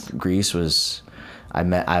 Yeah, Greece was...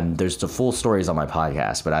 there's the full stories on my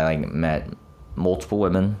podcast, but I met multiple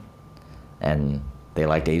women, and they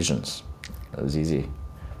liked Asians. It was easy.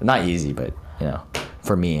 Not easy, but,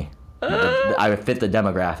 for me. I fit the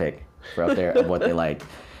demographic for up there of what they liked.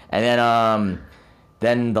 And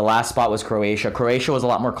then the last spot was Croatia. Croatia was a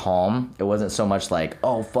lot more calm. It wasn't so much like,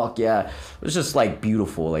 oh fuck yeah. It was just like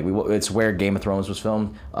beautiful. Like it's where Game of Thrones was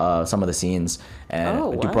filmed. Some of the scenes. And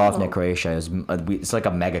Dubrovnik, Croatia it's like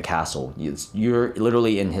a mega castle. You're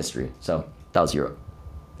literally in history. So that was Europe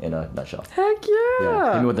in a nutshell. Heck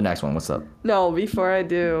yeah. Hit me with the next one. What's up? No, before I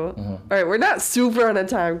do. All right, we're not super on a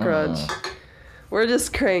time crunch. We're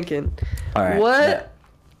just cranking. All right.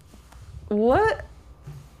 What?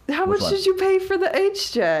 How much did you pay for the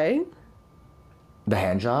HJ? The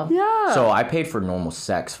hand job? Yeah. So I paid for normal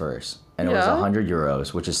sex first, and it was 100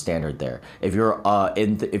 euros, which is standard there. If you're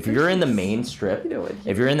in the main strip,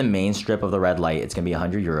 if you're in the main strip of the red light, it's gonna be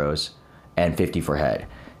 100 euros and 50 for head.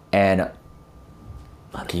 And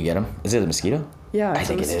can you get him? Is it a mosquito? Yeah, I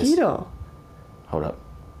think it is. Hold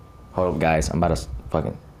up, guys! I'm about to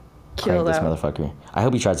fucking kill this motherfucker. I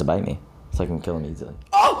hope he tries to bite me, so I can kill him easily.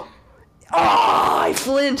 Oh! I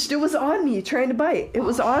flinched. It was on me trying to bite. It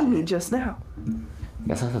was on me just now. I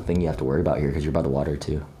guess that's the thing you have to worry about here because you're by the water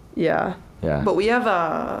too. Yeah. Yeah. But we have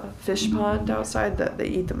a fish pond outside that they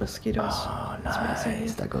eat the mosquitoes. Oh,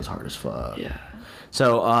 nice. That goes hard as fuck. Yeah.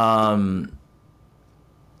 So,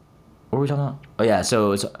 what were we talking about? Oh yeah,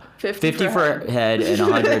 so it's 50 for head and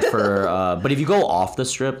 100 for. But if you go off the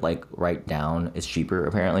strip, like right down, it's cheaper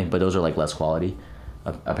apparently. But those are like less quality.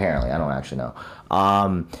 Apparently, I don't actually know.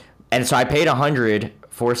 And so I paid 100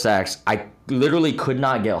 for sex. I literally could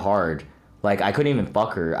not get hard. Like, I couldn't even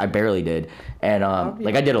fuck her. I barely did. And,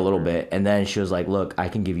 I did a little bit. And then she was like, look, I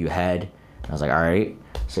can give you head. And I was like, all right.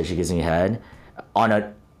 So she gives me head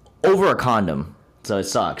over a condom. So it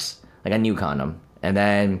sucks. Like, a new condom. And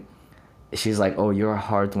then she's like, oh, you're a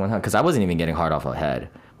hard one, huh? Because I wasn't even getting hard off of head,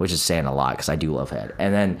 which is saying a lot because I do love head.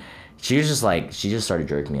 And then she was just like, she just started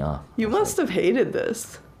jerking me off. You must have hated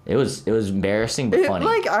this. It was embarrassing but funny.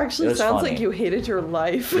 It actually sounds like you hated your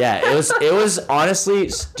life. Yeah, it was honestly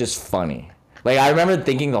just funny. Like, I remember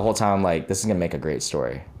thinking the whole time, like, this is gonna make a great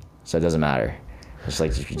story, so it doesn't matter. It's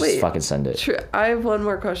like, you just fucking send it. I have one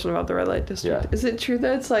more question about the red light district. Yeah. Is it true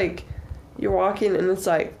that it's like you're walking and it's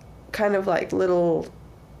like kind of like little?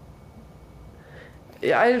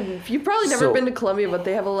 Yeah, you've probably never So- been to Columbia, but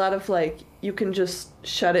they have a lot of like you can just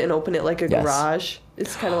shut it and open it like a Yes. garage.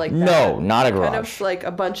 It's kind of like that. No, not a Kind garage. of like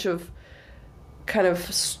a bunch of kind of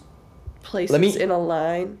places in a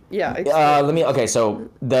line. Yeah. Okay, so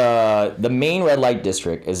the main red light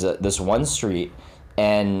district is this one street,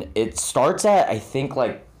 and it starts at I think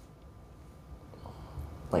like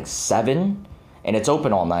 7, and it's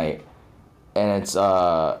open all night, and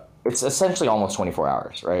it's essentially almost 24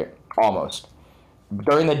 hours, right? Almost.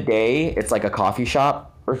 During the day, it's like a coffee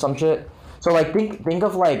shop or some shit. So like think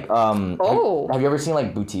of like have you ever seen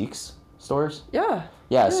like boutiques stores? Yeah.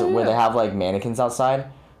 Yeah, so where they have like mannequins outside,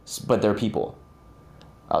 but they're people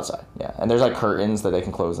outside. Yeah, and there's like curtains that they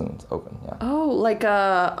can close and open. Yeah. Oh, like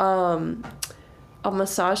a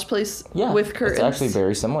massage place with curtains. It's actually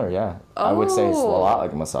very similar. Yeah, I would say it's a lot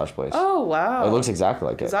like a massage place. Oh wow. It looks exactly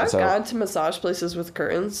like it. I've gone to massage places with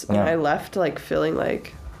curtains, and I left like feeling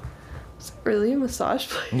like, is it really a massage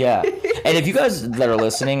place? Yeah, and if you guys that are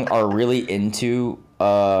listening are really into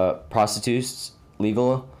prostitutes,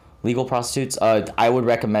 legal prostitutes, I would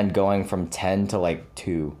recommend going from 10 to like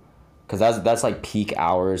 2, because that's like peak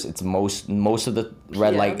hours. It's most of the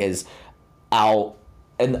red light is out,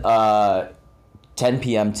 and 10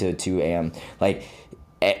 p.m. to 2 a.m. Like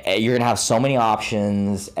you're gonna have so many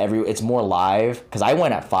options. It's more live, because I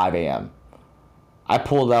went at 5 a.m.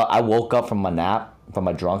 I woke up from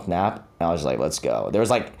a drunk nap, and I was like, let's go. There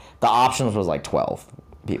was like the options was like 12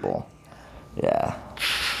 people. Yeah,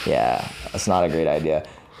 that's not a great idea.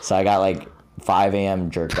 So I got like 5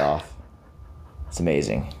 a.m. jerked off. It's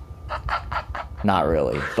amazing. Not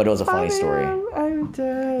really, but it was a funny story. I'm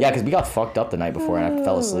dead. Yeah, because we got fucked up the night before, and I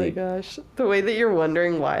fell asleep. Oh my gosh. The way that you're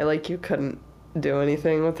wondering why, like, you couldn't do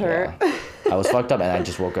anything with her. Yeah. I was fucked up, and I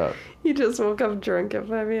just woke up. You just woke up drunk at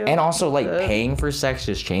 5 a.m. And also, like, paying for sex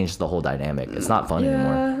just changed the whole dynamic. It's not fun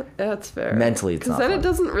anymore. Yeah, that's fair. Mentally, it's not fun. Because then it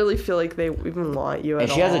doesn't really feel like they even want you at all.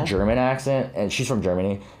 And she has a German accent, and she's from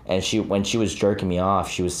Germany, and when she was jerking me off,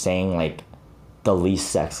 she was saying, like, the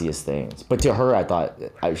least sexiest things. But to her, I thought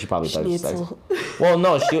she probably thought it was sexy. Well,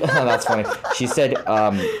 no, that's funny. She said,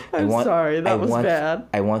 sorry, that was bad.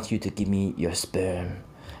 I want you to give me your sperm.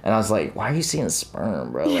 And I was like, why are you saying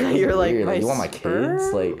sperm, bro? Like, you're like, weird. You want my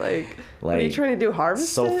kids? Like, what are you trying to do,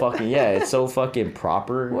 harvest so it? fucking, yeah, it's so fucking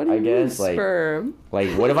proper, what do you I guess. mean, sperm? Like,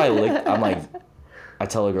 what if I lick, I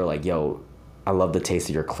tell a girl, like, yo, I love the taste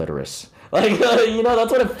of your clitoris. Like,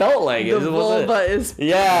 that's what it felt like. The vulva is...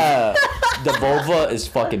 Yeah. The vulva is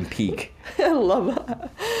fucking peak. I love that.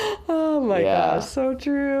 Oh my gosh, so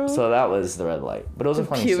true. So that was the red light. But it was a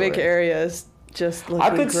funny pubic story. area is just looking I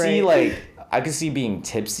could great. I could see being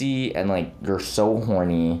tipsy and, like, you're so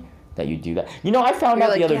horny that you do that. I found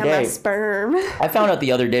out the other day. Sperm. I found out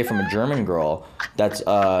the other day from a German girl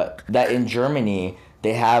that in Germany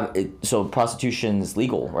they have it, so prostitution's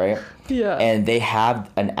legal, right? Yeah. And they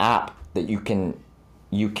have an app that you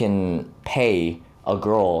can pay a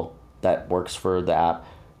girl that works for the app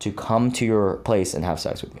to come to your place and have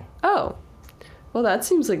sex with you. Oh. Well, that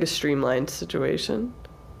seems like a streamlined situation.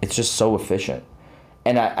 It's just so efficient.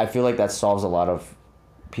 And I feel like that solves a lot of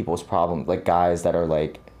people's problems, like guys that are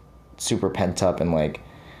like super pent up and like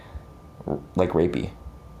rapey.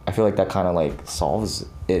 I feel like that kind of like solves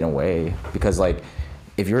it in a way, because like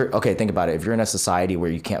if you're think about it, if you're in a society where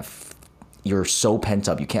you're so pent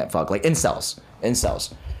up you can't fuck, like incels,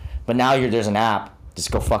 but now there's an app, just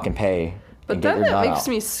go fucking pay. But then that makes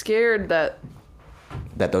me scared that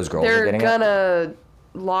those girls are getting gonna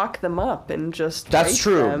lock them up and just that's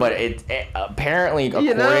true them. But it apparently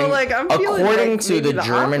according to the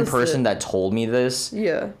German person that told me this,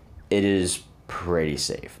 it is pretty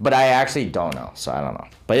safe, but I actually don't know, so I don't know,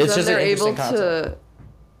 but it's just an interesting concept.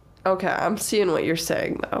 Okay, I'm seeing what you're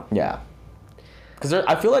saying though. Yeah, because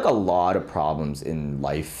I feel like a lot of problems in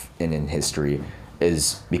life and in history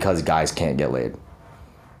is because guys can't get laid.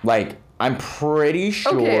 Like, I'm pretty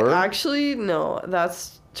sure. Okay, actually, no,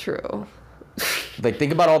 that's true. Like,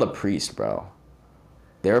 think about all the priests, bro.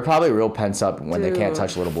 They were probably real pent up when they can't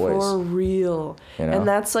touch little boys. For real. And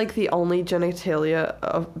that's like the only genitalia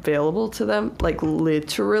available to them, like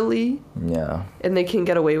literally. Yeah. And they can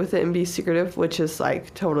get away with it and be secretive, which is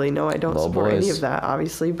like totally no, I don't support any of that,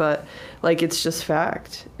 obviously, but like it's just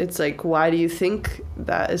fact. It's like, why do you think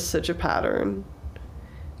that is such a pattern?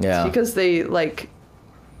 Yeah. It's because they like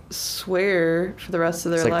swear for the rest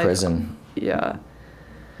of their life. It's like prison. Yeah.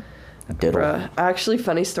 Diddle. Bruh. Actually,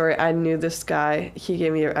 funny story. I knew this guy. He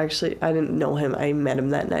gave me I didn't know him. I met him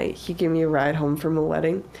that night. He gave me a ride home from a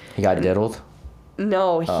wedding. He got diddled?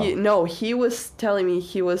 He was telling me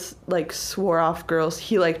he was like swore off girls.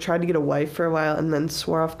 He like tried to get a wife for a while and then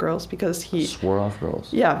swore off girls because he swore off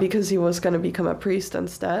girls. Yeah, because he was gonna become a priest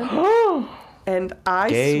instead. And I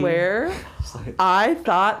Gay. swear, I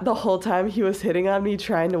thought the whole time he was hitting on me,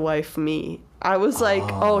 trying to wife me. I was like,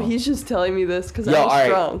 oh, he's just telling me this because I was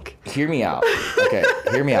drunk. Hear me out. Okay,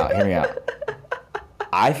 hear me out.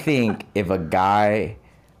 I think if a guy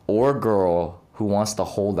or girl who wants to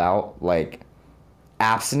hold out like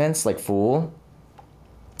abstinence, like fool,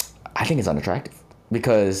 I think it's unattractive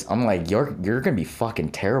because I'm like, you're gonna be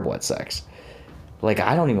fucking terrible at sex. Like,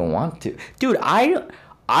 I don't even want to, dude. I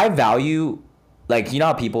value, like, you know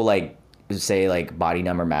how people like say like body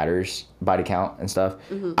number matters, body count and stuff.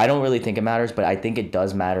 Mm-hmm. I don't really think it matters, but I think it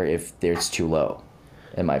does matter if it's too low,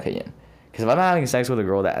 in my opinion. Because if I'm having sex with a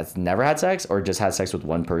girl that has never had sex or just had sex with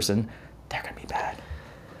one person, they're gonna be bad,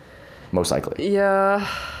 most likely. Yeah,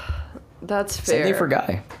 that's fair. Same thing for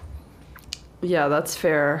guy. Yeah, that's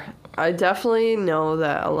fair. I definitely know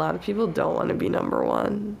that a lot of people don't want to be number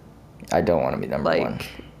one. I don't want to be number one.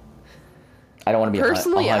 I don't want to be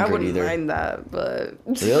personally, 100 I wouldn't either. mind that, but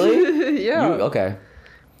really, yeah, okay.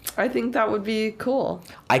 I think that would be cool.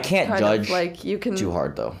 I can't kind judge of, like, you can too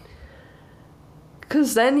hard though,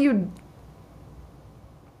 because then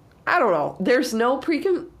I don't know. There's no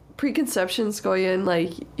preconceptions going in.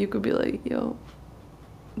 Like, you could be like, yo,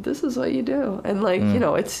 this is what you do, and like, you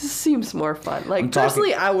know, it just seems more fun. Like,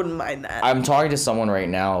 personally, I wouldn't mind that. I'm talking to someone right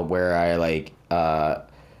now where I like,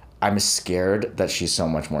 I'm scared that she's so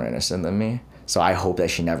much more innocent than me. So I hope that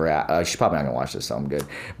she never, she's probably not gonna watch this, so I'm good.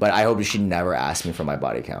 But I hope that she never asks me for my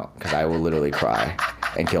body count, because I will literally cry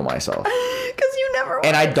and kill myself. Because you never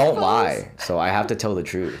and I don't lie, so I have to tell the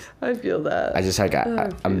truth. I feel that. I just like,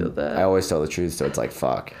 I always tell the truth, so it's like,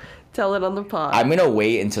 fuck. Tell it on the pod. I'm gonna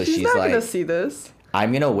wait until she's not like, gonna see this.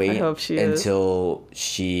 I'm gonna wait I hope she until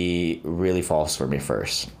she really falls for me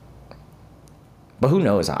first. But who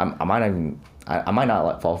knows? I might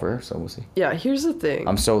not fall for her, so we'll see. Yeah, here's the thing.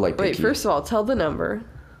 I'm so like picky. Wait, first of all, tell the number.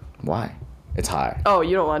 Why? It's high. Oh,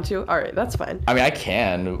 you don't want to? All right, that's fine. I mean, I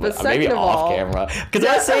can, but maybe off camera. Because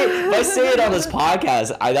if I say it on this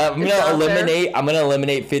podcast, I'm gonna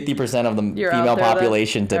eliminate 50% of the female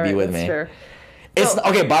population to be with me. Fair. It's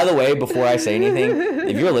okay. By the way, before I say anything,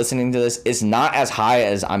 if you're listening to this, it's not as high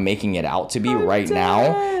as I'm making it out to be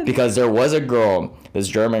now, because there was a girl, this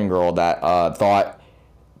German girl, that thought,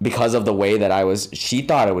 because of the way that she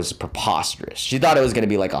thought it was preposterous. She thought it was gonna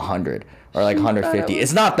be like 100 or like 150.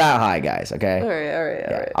 It's not that high, guys. Okay.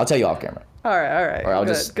 All right. I'll tell you off camera. All right. Or I'll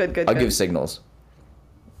good. I'll give signals.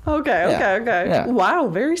 Okay. Yeah. Wow,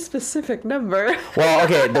 very specific number. Well,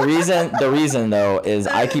 okay. The reason though is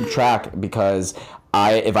I keep track, because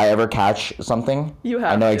if I ever catch something,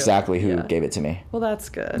 I know exactly who gave it to me. Well, that's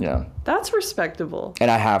good. Yeah. That's respectable. And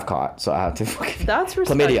I have caught, so I have to fucking. That's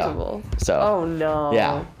respectable. Chlamydia. So. Oh no.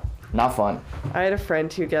 Yeah. Not fun. I had a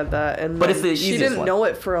friend who got that, and but it's the she didn't know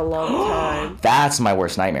it for a long time. That's my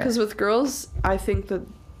worst nightmare. Because with girls, I think that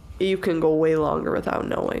you can go way longer without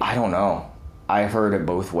knowing. I don't know. I heard it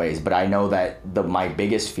both ways, but I know that my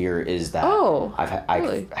biggest fear is that I've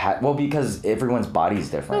had well, because everyone's body is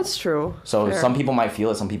different. That's true. So some people might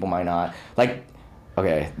feel it, some people might not. Like,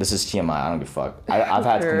 okay, this is TMI. I don't give a fuck. I've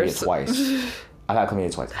had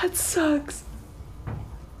chlamydia twice. That sucks.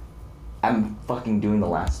 I'm fucking doing the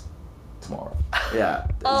last tomorrow. Yeah.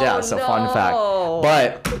 So no. fun fact.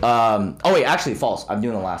 But oh wait, actually false. I'm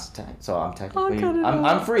doing the last 10, so I'm technically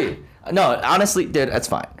I'm free. No, honestly, dude, that's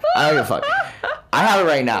fine. I don't give a fuck. I have it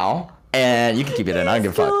right now, and you can keep it in. I don't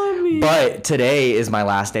give a fuck. But today is my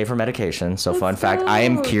last day for medication. So fun fact, I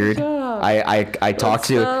am cured. I talked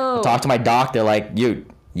to my doc. They're like,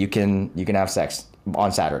 you can have sex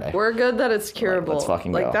on Saturday. We're good that it's curable. Let's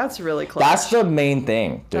fucking go. That's really clutch. That's the main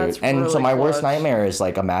thing, dude. That's and really so my worst clutch. nightmare is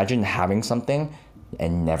like, imagine having something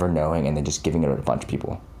and never knowing, and then just giving it to a bunch of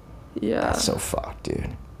people. Yeah. That's so fucked,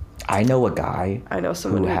 dude. I know a guy. I know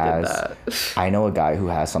someone who did that. I know a guy who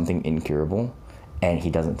has something incurable, and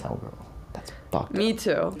he doesn't tell girl. That's fucked. Me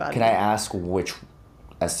too. Can I ask which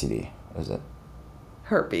STD is it?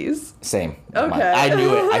 Herpes. Same. Okay. I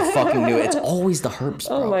knew it. I fucking knew it. It's always the herpes,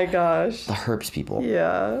 bro. Oh my gosh. The herpes people.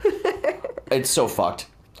 Yeah. It's so fucked.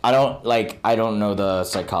 I don't know the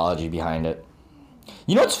psychology behind it.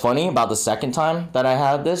 You know what's funny about the second time that I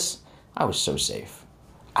had this? I was so safe.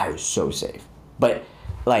 But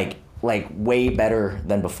like way better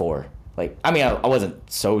than before. Like, I mean, I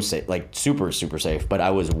wasn't so safe, like super safe, but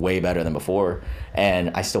I was way better than before,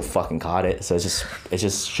 and I still fucking caught it. So it's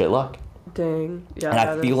just shit luck. Dang. Yeah. And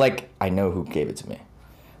I feel like I know who gave it to me.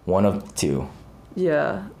 One of two.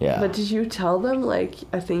 Yeah. Yeah. But did you tell them, like,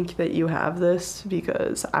 I think that you have this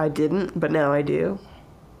because I didn't, but now I do?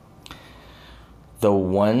 The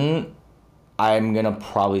one, I'm going to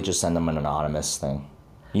probably just send them an anonymous thing.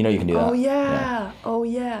 You know you can do that. Oh, yeah. Oh,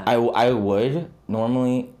 yeah. I would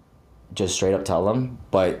normally just straight up tell them,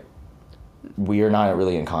 but we are not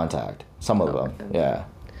really in contact. Some of them. Yeah.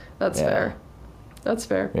 That's fair. That's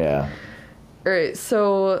fair. Yeah. All right.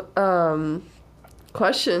 So,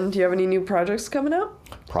 question, do you have any new projects coming out?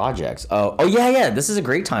 Projects. Oh yeah. This is a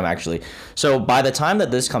great time, actually. So by the time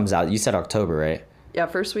that this comes out, you said October, right? Yeah,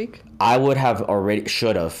 first week. I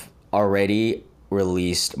should have already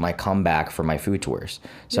released my comeback for my food tours.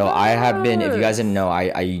 So I have been, if you guys didn't know,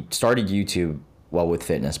 I started YouTube, well, with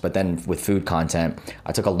fitness, but then with food content.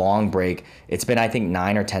 I took a long break. It's been, I think,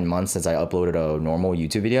 9 or 10 months since I uploaded a normal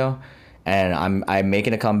YouTube video. And I'm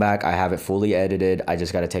making a comeback. I have it fully edited. I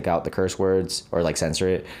just got to take out the curse words or like censor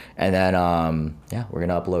it. And then, we're going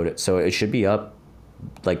to upload it. So it should be up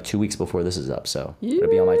like 2 weeks before this is up. So it'll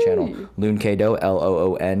be on my channel. Luan K Do,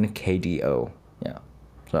 LOONKDO. Yeah.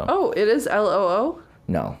 So. Oh, it is LOO?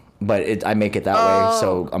 No. But I make it that way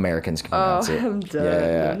so Americans can pronounce it. I'm done.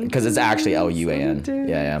 Yeah. Because it's actually LUAN.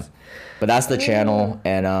 Yeah. But that's the channel.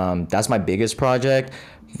 And that's my biggest project.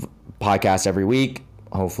 Podcast every week.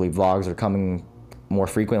 Hopefully vlogs are coming more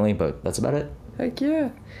frequently, but that's about it. Heck yeah.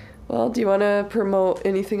 Well, do you want to promote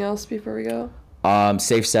anything else before we go?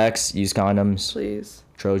 Safe sex, use condoms. Please.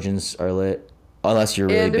 Trojans are lit. Unless you're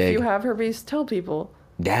really big. And if you have herpes, tell people.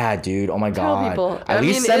 Yeah, dude. Oh my Tell God. people. At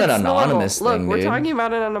least send an anonymous thing, Look, we're dude. talking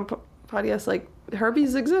about it on a podcast. Like,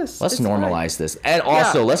 herpes exists. Let's It's normalize this. And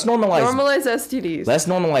also, let's normalize STDs. Let's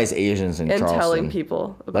normalize Asians in Charleston. And telling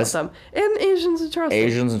people about them. And Asians in Charleston.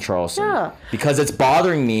 Asians in Charleston. Yeah. Because it's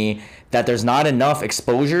bothering me that there's not enough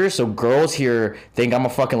exposure, so girls here think I'm a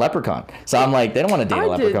fucking leprechaun. So I'm like, they don't want to date a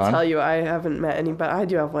leprechaun. I did tell you I haven't met any, but I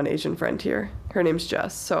do have one Asian friend here. Her name's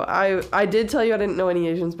Jess. So I did tell you I didn't know any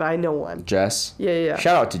Asians, but I know one. Jess? Yeah.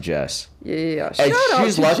 Shout out to Jess. Yeah. Shout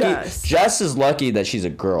out to lucky. Jess. Jess is lucky that she's a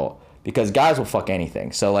girl because guys will fuck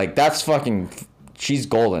anything. So like that's fucking, she's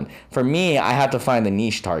golden. For me, I have to find the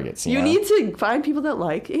niche targets. You know? Need to find people that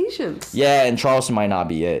like Asians. Yeah, and Charleston might not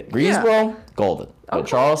be it. Greensboro, golden. But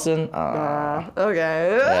Charleston,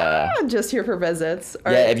 okay. Yeah. I'm just here for visits.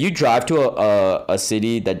 All right. right. If you drive to a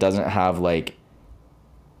city that doesn't have like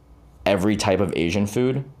every type of Asian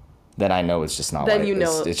food, then I know it's just not. Then you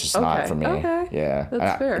know it's just not for me. Okay. Yeah.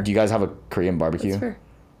 That's fair. Do you guys have a Korean barbecue? That's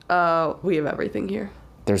fair. We have everything here.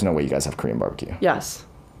 There's no way you guys have Korean barbecue. Yes.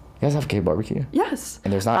 You guys have K barbecue? Yes.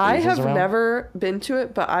 And there's not Asians around? Never been to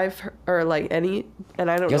it, but and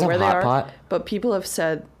I don't know where they are. Pot? But people have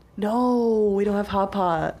said, no, we don't have hot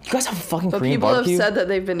pot. You guys have fucking but Korean barbecue? People have said that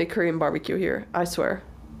they've been to Korean barbecue here. I swear.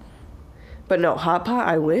 But no, hot pot,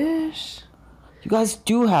 I wish. You guys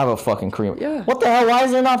do have a fucking Korean. Yeah. What the hell? Why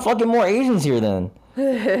is there not fucking more Asians here then?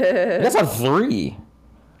 You guys have 3.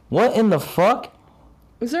 What in the fuck?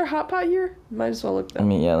 Is there a hot pot here? Might as well look that up.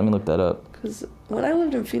 Let me look that up. Because when I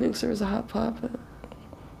lived in Phoenix, there was a hot pot. But...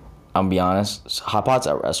 I'm gonna be honest, hot pots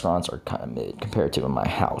at restaurants are kind of mid compared to in my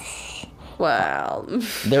house. Wow.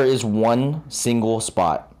 There is one single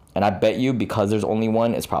spot, and I bet you because there's only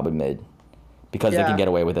one, it's probably mid. Because they can get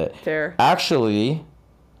away with it. Fair. Actually,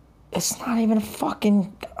 it's not even a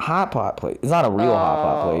fucking hot pot place. It's not a real hot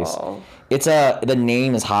pot place. It's the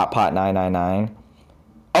name is Hot Pot 999.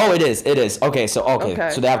 Oh, it is. Okay, so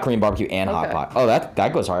they have Korean barbecue and hot pot. Oh,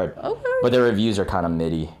 that goes hard. Okay. But their reviews are kind of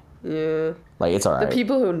middy. Yeah. Like it's alright. The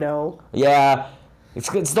people who know. Yeah. It's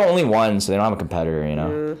the only one, so they don't have a competitor, you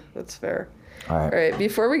know. That's fair. All right.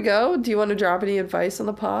 Before we go, do you want to drop any advice on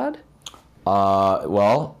the pod?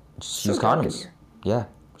 Well, just use condoms. Yeah.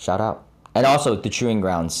 Shout out. And also, The Chewing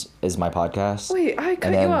Grounds is my podcast. Wait, I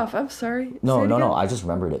cut you off. I'm sorry. No. I just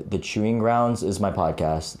remembered it. The Chewing Grounds is my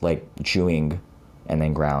podcast, like chewing, and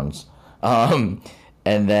then grounds. And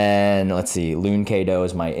then let's see, Luan K Do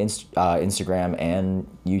is my Instagram and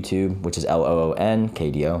YouTube, which is LOONKDO.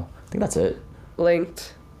 I think that's it.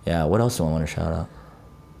 Linked. Yeah. What else do I want to shout out?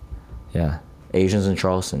 Yeah. Asians in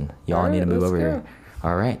Charleston. Y'all need to move over here.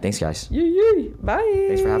 All right. Thanks, guys. Yee. Bye.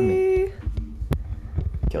 Thanks for having me.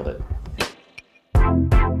 Killed it.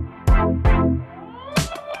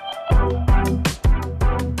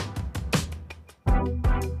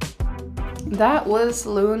 That was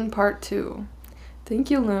Luan Part 2. Thank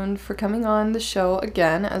you, Luan, for coming on the show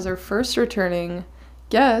again as our first returning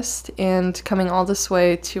guest and coming all this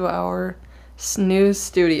way to our new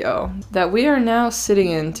studio that we are now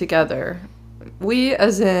sitting in together. We,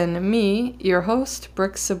 as in me, your host,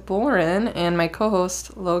 Brooke Saborin, and my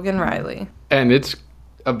co-host, Logan Riley. And it's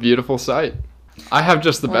a beautiful sight. I have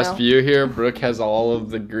just the best Well. view here. Brooke has all of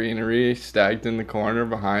the greenery stacked in the corner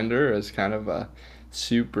behind her as kind of a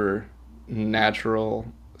super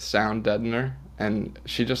natural sound deadener. And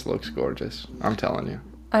she just looks gorgeous. I'm telling you.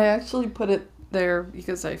 I actually put it there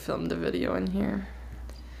because I filmed a video in here.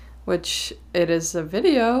 Which it is a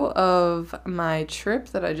video of my trip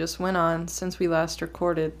that I just went on since we last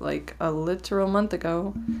recorded, like a literal month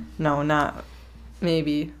ago. No, not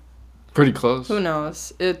maybe. Pretty close. Who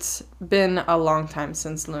knows? It's been a long time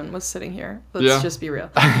since Luan was sitting here. Let's just be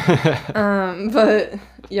real. But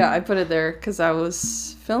yeah, I put it there because I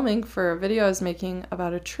was filming for a video I was making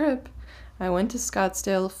about a trip. I went to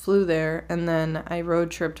Scottsdale, flew there, and then I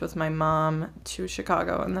road tripped with my mom to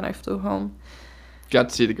Chicago, and then I flew home. Got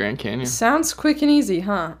to see the Grand Canyon. Sounds quick and easy,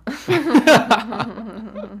 huh?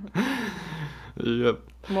 Yep.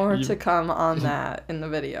 More to come on that in the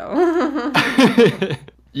video.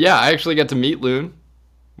 Yeah, I actually got to meet Luan,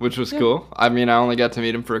 which was cool. I mean, I only got to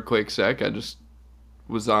meet him for a quick sec. I just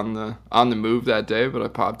was on the move that day, but I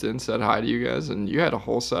popped in, said hi to you guys, and you had a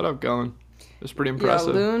whole setup going. It was pretty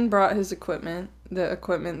impressive. Yeah, Luan brought his equipment, the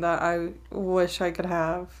equipment that I wish I could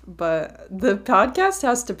have, but the podcast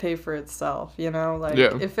has to pay for itself, you know? Like,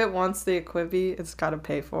 if it wants the equipment, it's got to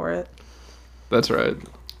pay for it. That's right.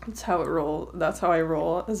 That's how it roll. That's how I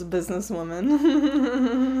roll as a businesswoman.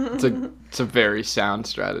 It's a very sound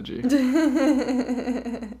strategy.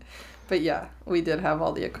 But yeah, we did have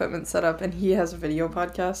all the equipment set up, and he has a video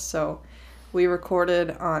podcast, so we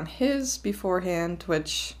recorded on his beforehand,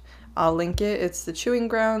 which I'll link it. It's the Chewing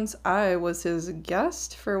Grounds. I was his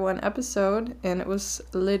guest for one episode, and it was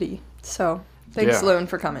litty. So thanks, Luan,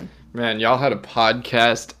 for coming. Man, y'all had a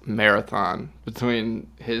podcast marathon between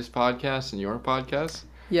his podcast and your podcast.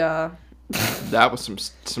 Yeah. That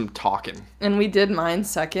was some talking. And we did mine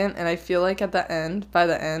second, and I feel like by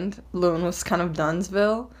the end, Luan was kind of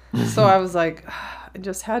Dunsville. So I was like, I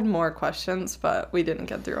just had more questions, but we didn't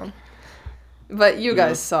get through them. But you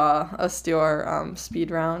guys saw us do our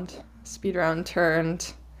speed round. Speed round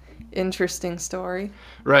turned interesting story.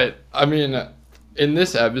 Right. I mean, in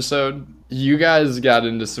this episode, you guys got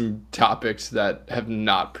into some topics that have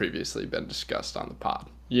not previously been discussed on the pod.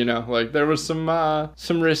 You know, like there was some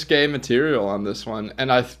risque material on this one, and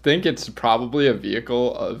I think it's probably a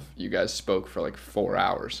vehicle of you guys spoke for like 4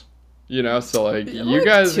 hours. You know, so like you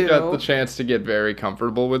guys got the chance to get very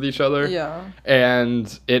comfortable with each other. Yeah.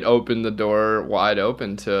 And it opened the door wide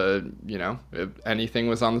open to, you know, if anything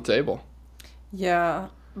was on the table. Yeah,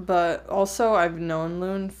 but also I've known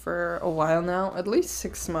Luan for a while now, at least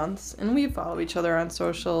 6 months, and we follow each other on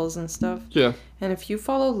socials and stuff. Yeah. And if you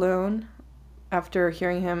follow Luan after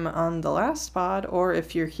hearing him on the last pod, or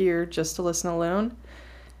if you're here just to listen to Luan,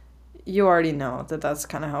 you already know that that's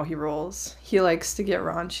kind of how he rolls. He likes to get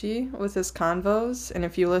raunchy with his convos, and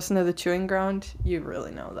if you listen to The Chewing Ground, you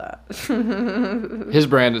really know that. His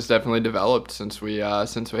brand has definitely developed since we had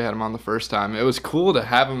him on the first time. It was cool to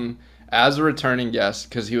have him as a returning guest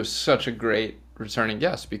because he was such a great returning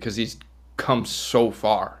guest because he's come so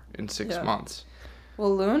far in 6 months.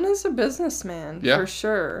 Well, Luan is a businessman, for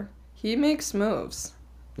sure. He makes moves.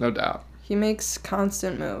 No doubt. He makes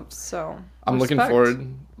constant moves, so I'm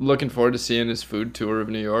looking forward to seeing his food tour of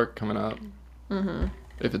New York coming up. Mm-hmm.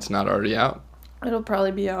 If it's not already out. It'll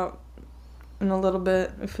probably be out in a little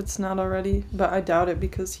bit if it's not already, but I doubt it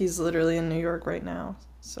because he's literally in New York right now.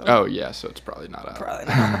 So. Oh, yeah, so it's probably not out. Probably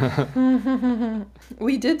not.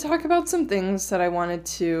 We did talk about some things that I wanted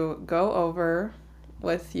to go over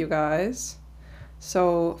with you guys.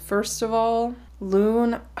 So, first of all,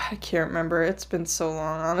 Luan, I can't remember, it's been so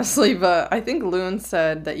long, honestly, but I think Luan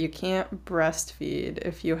said that you can't breastfeed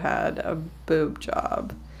if you had a boob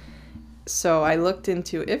job. So I looked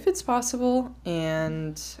into if it's possible,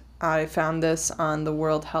 and I found this on the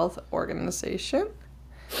World Health Organization.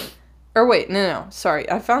 Or wait, no, sorry.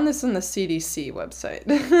 I found this on the CDC website.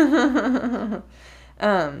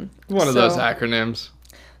 One of those acronyms.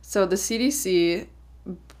 So the CDC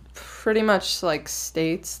pretty much like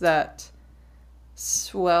states that,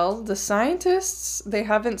 well, the scientists, they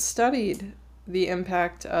haven't studied the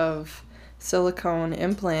impact of silicone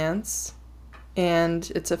implants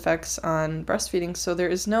and its effects on breastfeeding. So there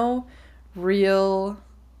is no real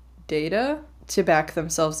data to back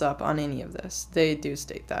themselves up on any of this. They do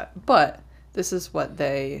state that. But this is what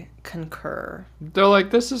they concur. They're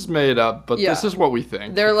like, this is made up, but this is what we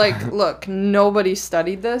think. They're like, look, nobody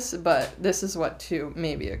studied this, but this is what to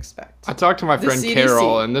maybe expect. I talked to my friend CDC.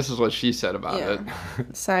 Carol, and this is what she said about it.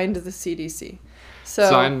 Signed the CDC. So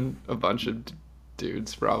signed a bunch of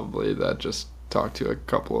dudes, probably, that just talked to a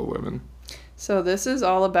couple of women. So this is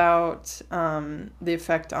all about the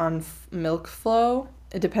effect on milk flow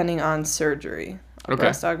depending on surgery. Okay.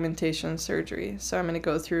 Breast augmentation surgery. So I'm going to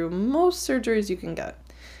go through most surgeries you can get.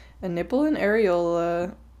 A nipple and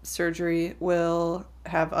areola surgery will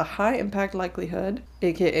have a high impact likelihood,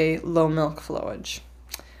 aka low milk flowage.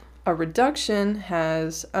 A reduction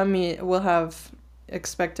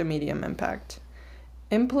expect a medium impact.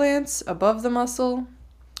 Implants above the muscle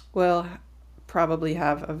will probably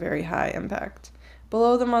have a very high impact.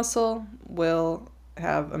 Below the muscle will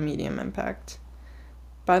have a medium impact.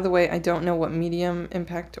 By the way, I don't know what medium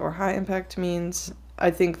impact or high impact means.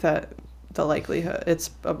 I think that the likelihood,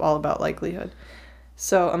 it's all about likelihood.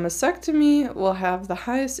 So a mastectomy will have the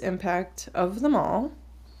highest impact of them all.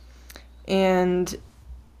 And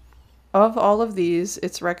of all of these,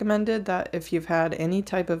 it's recommended that if you've had any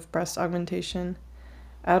type of breast augmentation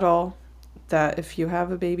at all, that if you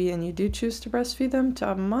have a baby and you do choose to breastfeed them,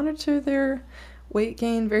 to monitor their weight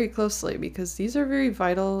gain very closely, because these are very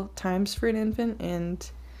vital times for an infant,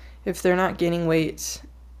 and if they're not gaining weight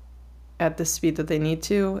at the speed that they need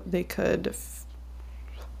to, they could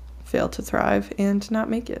fail to thrive and not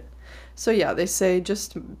make it. So yeah, they say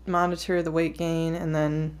just monitor the weight gain and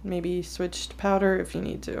then maybe switch to powder if you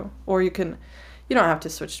need to. Or you don't have to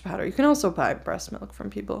switch to powder. You can also buy breast milk from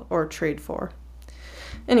people or trade for.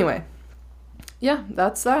 Anyway, yeah,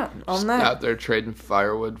 that's that on Just that. out there trading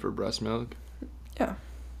firewood for breast milk. Yeah.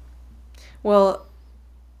 Well,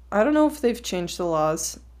 I don't know if they've changed the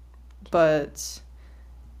laws, but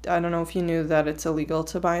I don't know if you knew that it's illegal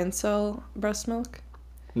to buy and sell breast milk.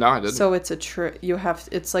 No, I didn't. So it's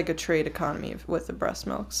it's like a trade economy with the breast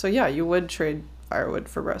milk. So yeah, you would trade firewood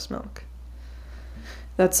for breast milk.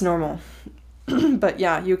 That's normal. But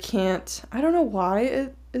yeah, you can't. I don't know why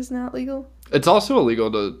it is not legal. It's also illegal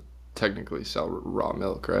to technically sell raw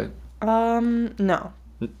milk, right? No.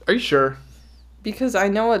 Are you sure? Because I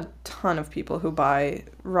know a ton of people who buy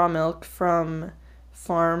raw milk from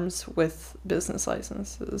farms with business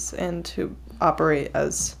licenses and who operate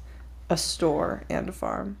as a store and a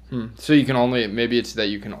farm. So maybe it's that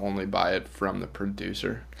you can only buy it from the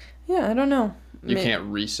producer. Yeah, I don't know. You can't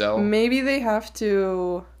resell. Maybe they have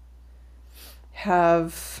to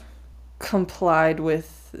have complied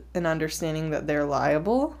with an understanding that they're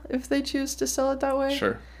liable if they choose to sell it that way.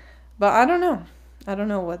 Sure. But I don't know. I don't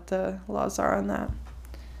know what the laws are on that.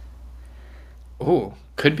 Oh,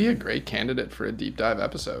 could be a great candidate for a deep dive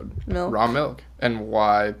episode. Milk. Raw milk. And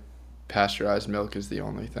why pasteurized milk is the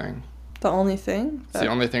only thing. The only thing? It's the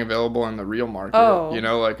only thing available in the real market. Oh.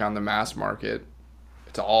 Like on the mass market,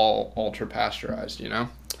 it's all ultra pasteurized,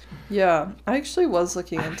 Yeah, I actually was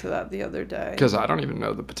looking into that the other day. Because I don't even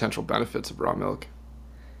know the potential benefits of raw milk.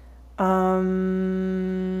 I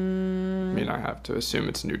mean, I have to assume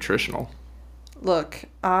it's nutritional. Look,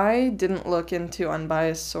 I didn't look into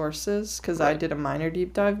unbiased sources because I did a minor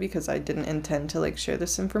deep dive because I didn't intend to share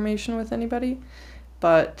this information with anybody.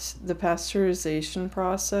 But the pasteurization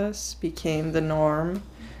process became the norm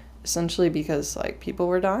essentially because people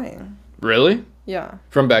were dying. Really? Yeah.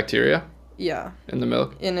 From bacteria? Yeah. In the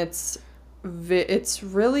milk? And it's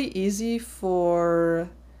really easy for...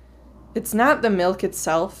 It's not the milk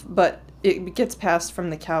itself, but it gets passed from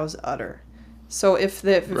the cow's udder. So if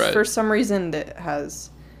for some reason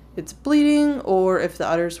it's bleeding, or if the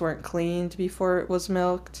udders weren't cleaned before it was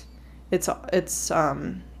milked, it's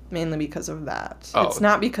mainly because of that. Oh. It's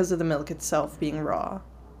not because of the milk itself being raw,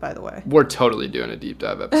 by the way. We're totally doing a deep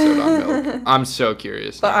dive episode on milk. I'm so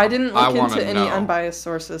curious. But now. I didn't look into any know. unbiased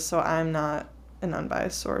sources, so I'm not an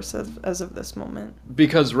unbiased source as of this moment.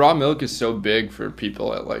 Because raw milk is so big for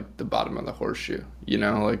people at the bottom of the horseshoe,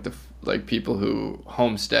 people who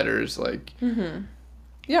homesteaders Mm-hmm.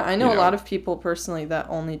 Yeah, I know a lot of people personally that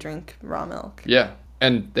only drink raw milk. Yeah,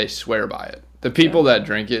 and they swear by it. The people that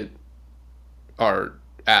drink it are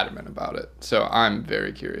adamant about it. So I'm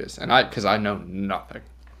very curious, and because I know nothing.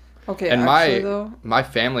 Okay, and actually, my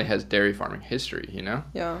family has dairy farming history,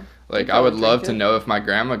 Yeah. I would love to know if my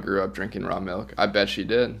grandma grew up drinking raw milk. I bet she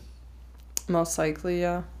did. Most likely,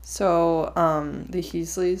 yeah. So, the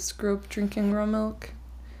Heasleys grew up drinking raw milk.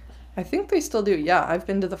 I think they still do. Yeah, I've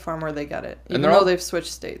been to the farm where they get it, even though they've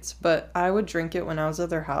switched states. But I would drink it when I was at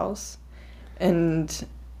their house, and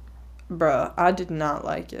bruh, I did not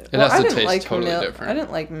like it. It has to taste totally different. I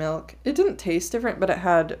didn't like milk. It didn't taste different, but it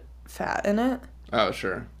had fat in it. Oh,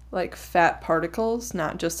 sure. Fat particles,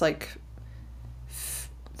 not just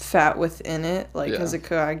fat within it, as a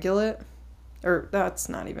coagulate. Or that's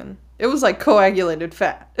not even... It was coagulated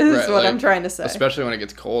fat, is what I'm trying to say. Especially when it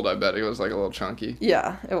gets cold, I bet it was a little chunky.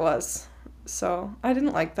 Yeah, it was. So, I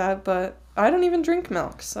didn't like that, but I don't even drink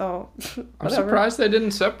milk, so I'm surprised they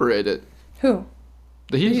didn't separate it. Who?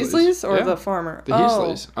 The The Heasleys. Heasleys or Yeah. the farmer? The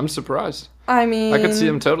Heasleys. I'm surprised. I mean, I could see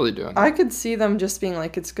them totally doing I that. could see them just being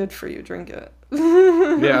like, it's good for you, drink it.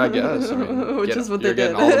 Yeah, I guess. I mean, Which is what you're they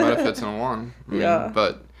did. getting all the benefits in one. I mean, Yeah.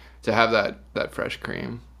 But to have that fresh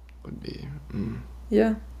cream would be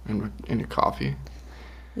Yeah. in your coffee.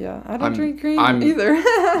 Yeah. I don't I'm- drink cream I'm- either.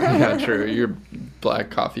 Yeah, true. You're black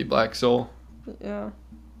coffee, black soul. Yeah.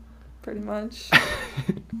 Pretty much.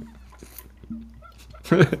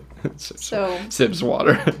 So, Sips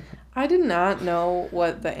water. I did not know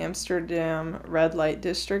what the Amsterdam red light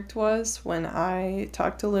district was when I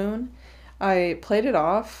talked to Loon. I played it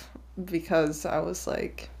off because I was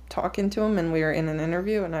like talking to him and we were in an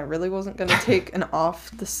interview and I really wasn't going to take an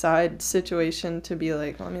off the side situation to be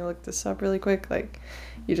like, let me look this up really quick. Like,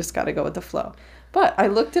 you just got to go with the flow. But I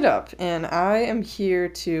looked it up and I am here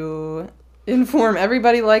to inform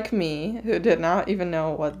everybody like me who did not even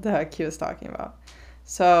know what the heck he was talking about.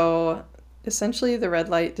 So essentially the red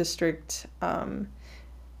light district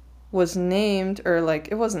was named, or like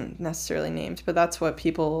it wasn't necessarily named, but that's what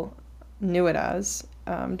people knew it as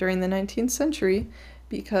during the 19th century,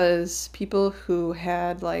 because people who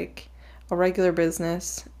had like a regular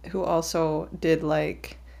business who also did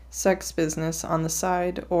like sex business on the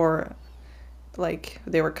side, or like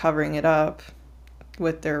they were covering it up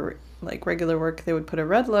with their like regular work, they would put a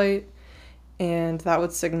red light, and that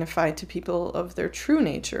would signify to people of their true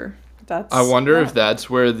nature. I wonder if that's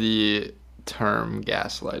where the term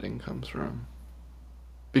gaslighting comes from.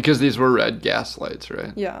 Because these were red gas lights,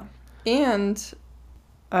 right? Yeah. And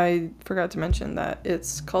I forgot to mention that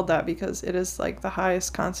it's called that because it is like the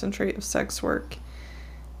highest concentrate of sex work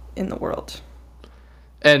in the world.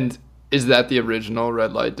 And is that the original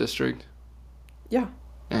red light district? Yeah.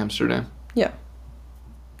 Amsterdam? Yeah.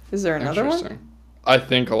 Is there another one? Interesting. I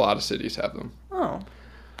think a lot of cities have them. Oh,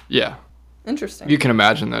 Yeah. interesting. You can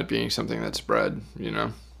imagine that being something that's spread,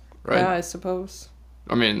 right? Yeah, I suppose.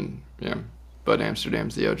 I mean, yeah. But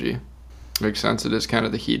Amsterdam's the OG. Makes sense. It is kind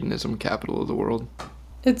of the hedonism capital of the world.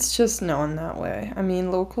 It's just known that way. I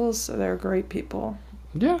mean, locals, they're great people.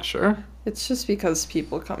 Yeah, sure. It's just because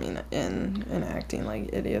people coming in and acting like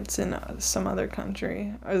idiots in some other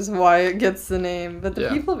country is why it gets the name. But the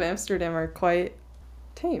Yeah. people of Amsterdam are quite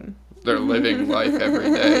tame. They're living life every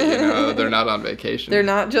day, They're not on vacation. They're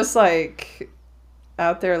not just like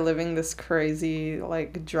out there living this crazy,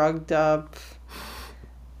 like drugged up.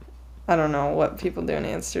 I don't know what people do in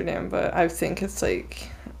Amsterdam, but I think it's like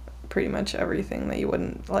pretty much everything that you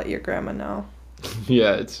wouldn't let your grandma know.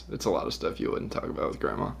 Yeah, it's a lot of stuff you wouldn't talk about with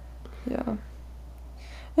grandma. Yeah.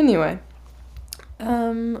 Anyway,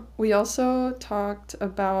 we also talked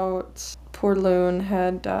about poor Loon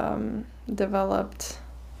had developed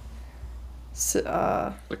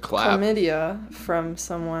The clap. chlamydia from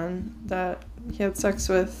someone that he had sex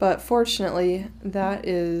with, but fortunately that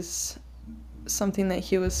is something that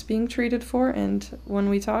he was being treated for, and when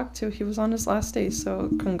we talked to, he was on his last day,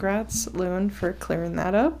 so congrats Loon for clearing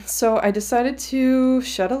that up. So I decided to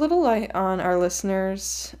shed a little light on our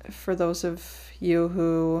listeners, for those of you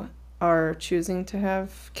who are choosing to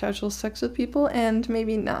have casual sex with people and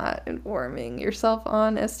maybe not informing yourself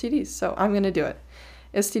on STDs. So I'm going to do it.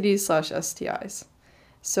 STDs/STIs.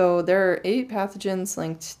 So there are 8 pathogens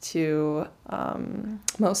linked to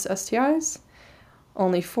most STIs.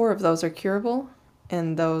 Only 4 of those are curable,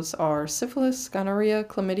 and those are syphilis, gonorrhea,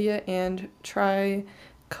 chlamydia, and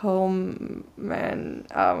oh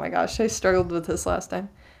my gosh, I struggled with this last time.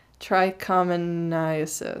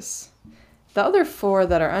 Trichomoniasis. The other 4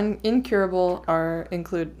 that are incurable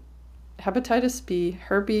include hepatitis B,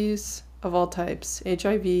 herpes of all types,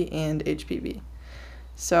 HIV, and HPV.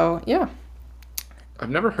 So, yeah. I've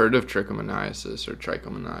never heard of trichomoniasis or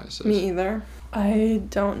trichomoniasis. Me either. I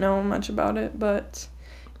don't know much about it, but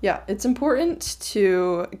yeah, it's important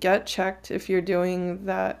to get checked if you're doing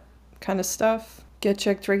that kind of stuff. Get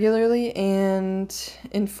checked regularly and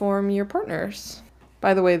inform your partners.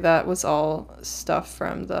 By the way, that was all stuff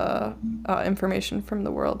from the information from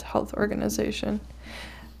the World Health Organization.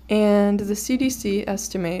 And the CDC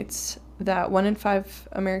estimates that 1 in 5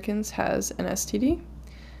 Americans has an STD.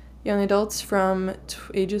 Young adults from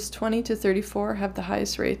ages 20 to 34 have the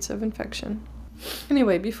highest rates of infection.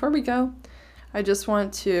 Anyway, before we go, I just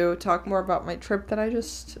want to talk more about my trip that I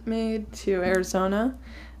just made to Arizona.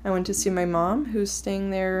 I went to see my mom, who's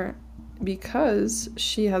staying there because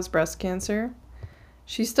she has breast cancer.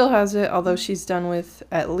 She still has it, although she's done with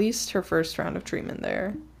at least her first round of treatment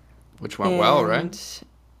there. Which went well, right?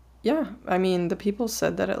 Yeah, I mean, the people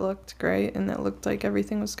said that it looked great and it looked like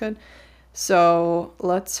everything was good. So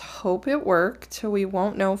let's hope it worked. We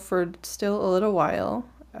won't know for still a little while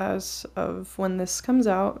as of when this comes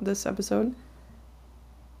out, this episode.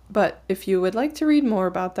 But if you would like to read more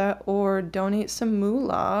about that or donate some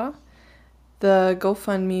moolah, the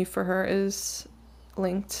GoFundMe for her is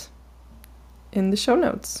linked in the show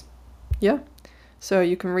notes. Yeah. So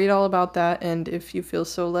you can read all about that, and if you feel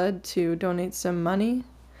so led to donate some money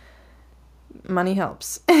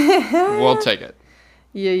helps. We'll take it.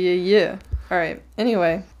 Yeah. All right.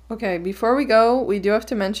 Anyway, okay, before we go, we do have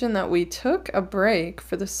to mention that we took a break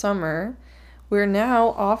for the summer. We're now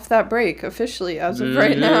off that break officially as of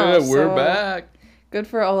right now. Yeah, we're back. Good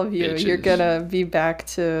for all of you. Bitches. You're gonna be back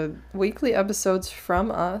to weekly episodes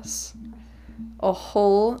from us. A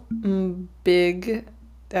whole big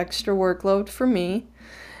extra workload for me.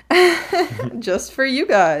 Just for you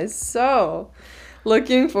guys. So,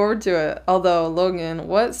 looking forward to it. Although, Logan,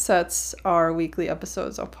 what sets our weekly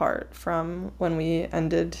episodes apart from when we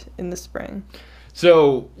ended in the spring?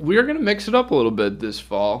 So we're going to mix it up a little bit this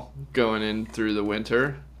fall, going in through the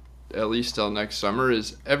winter, at least till next summer,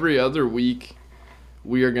 is every other week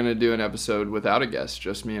we are going to do an episode without a guest,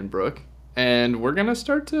 just me and Brooke. And we're going to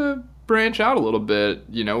start to branch out a little bit.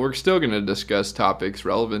 You know, we're still going to discuss topics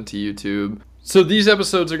relevant to YouTube. So these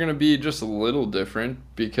episodes are going to be just a little different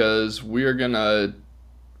because we are going to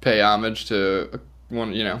pay homage to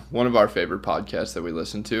one of our favorite podcasts that we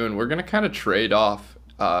listen to, and we're going to kind of trade off.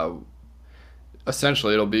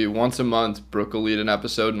 Essentially, it'll be once a month Brooke will lead an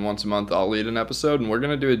episode, and once a month I'll lead an episode, and we're going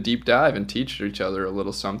to do a deep dive and teach each other a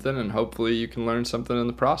little something, and hopefully you can learn something in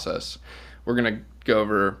the process. We're going to go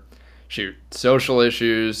over social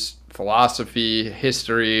issues, philosophy,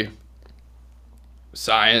 history,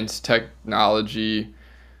 science, technology,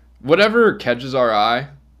 whatever catches our eye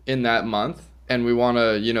in that month, and we want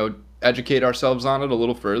to, educate ourselves on it a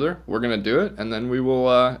little further. We're going to do it, and then we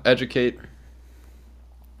will educate.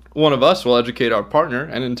 One of us will educate our partner,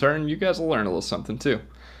 and in turn, you guys will learn a little something too.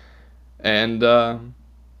 And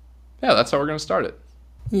that's how we're going to start it.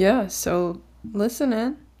 Yeah, so listen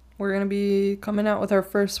in. We're going to be coming out with our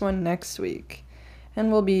first one next week.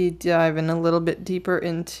 And we'll be diving a little bit deeper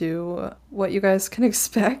into what you guys can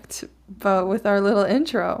expect, but with our little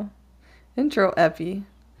intro epi.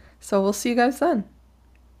 So we'll see you guys then.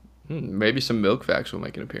 Maybe some milk facts will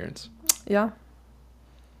make an appearance. Yeah.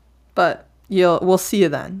 But we'll see you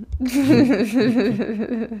then.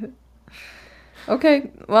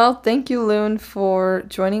 Okay, well, thank you, Loon, for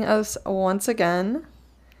joining us once again.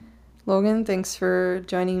 Logan, thanks for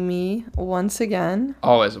joining me once again.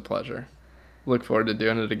 Always a pleasure. Look forward to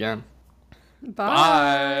doing it again.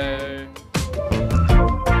 Bye. Bye.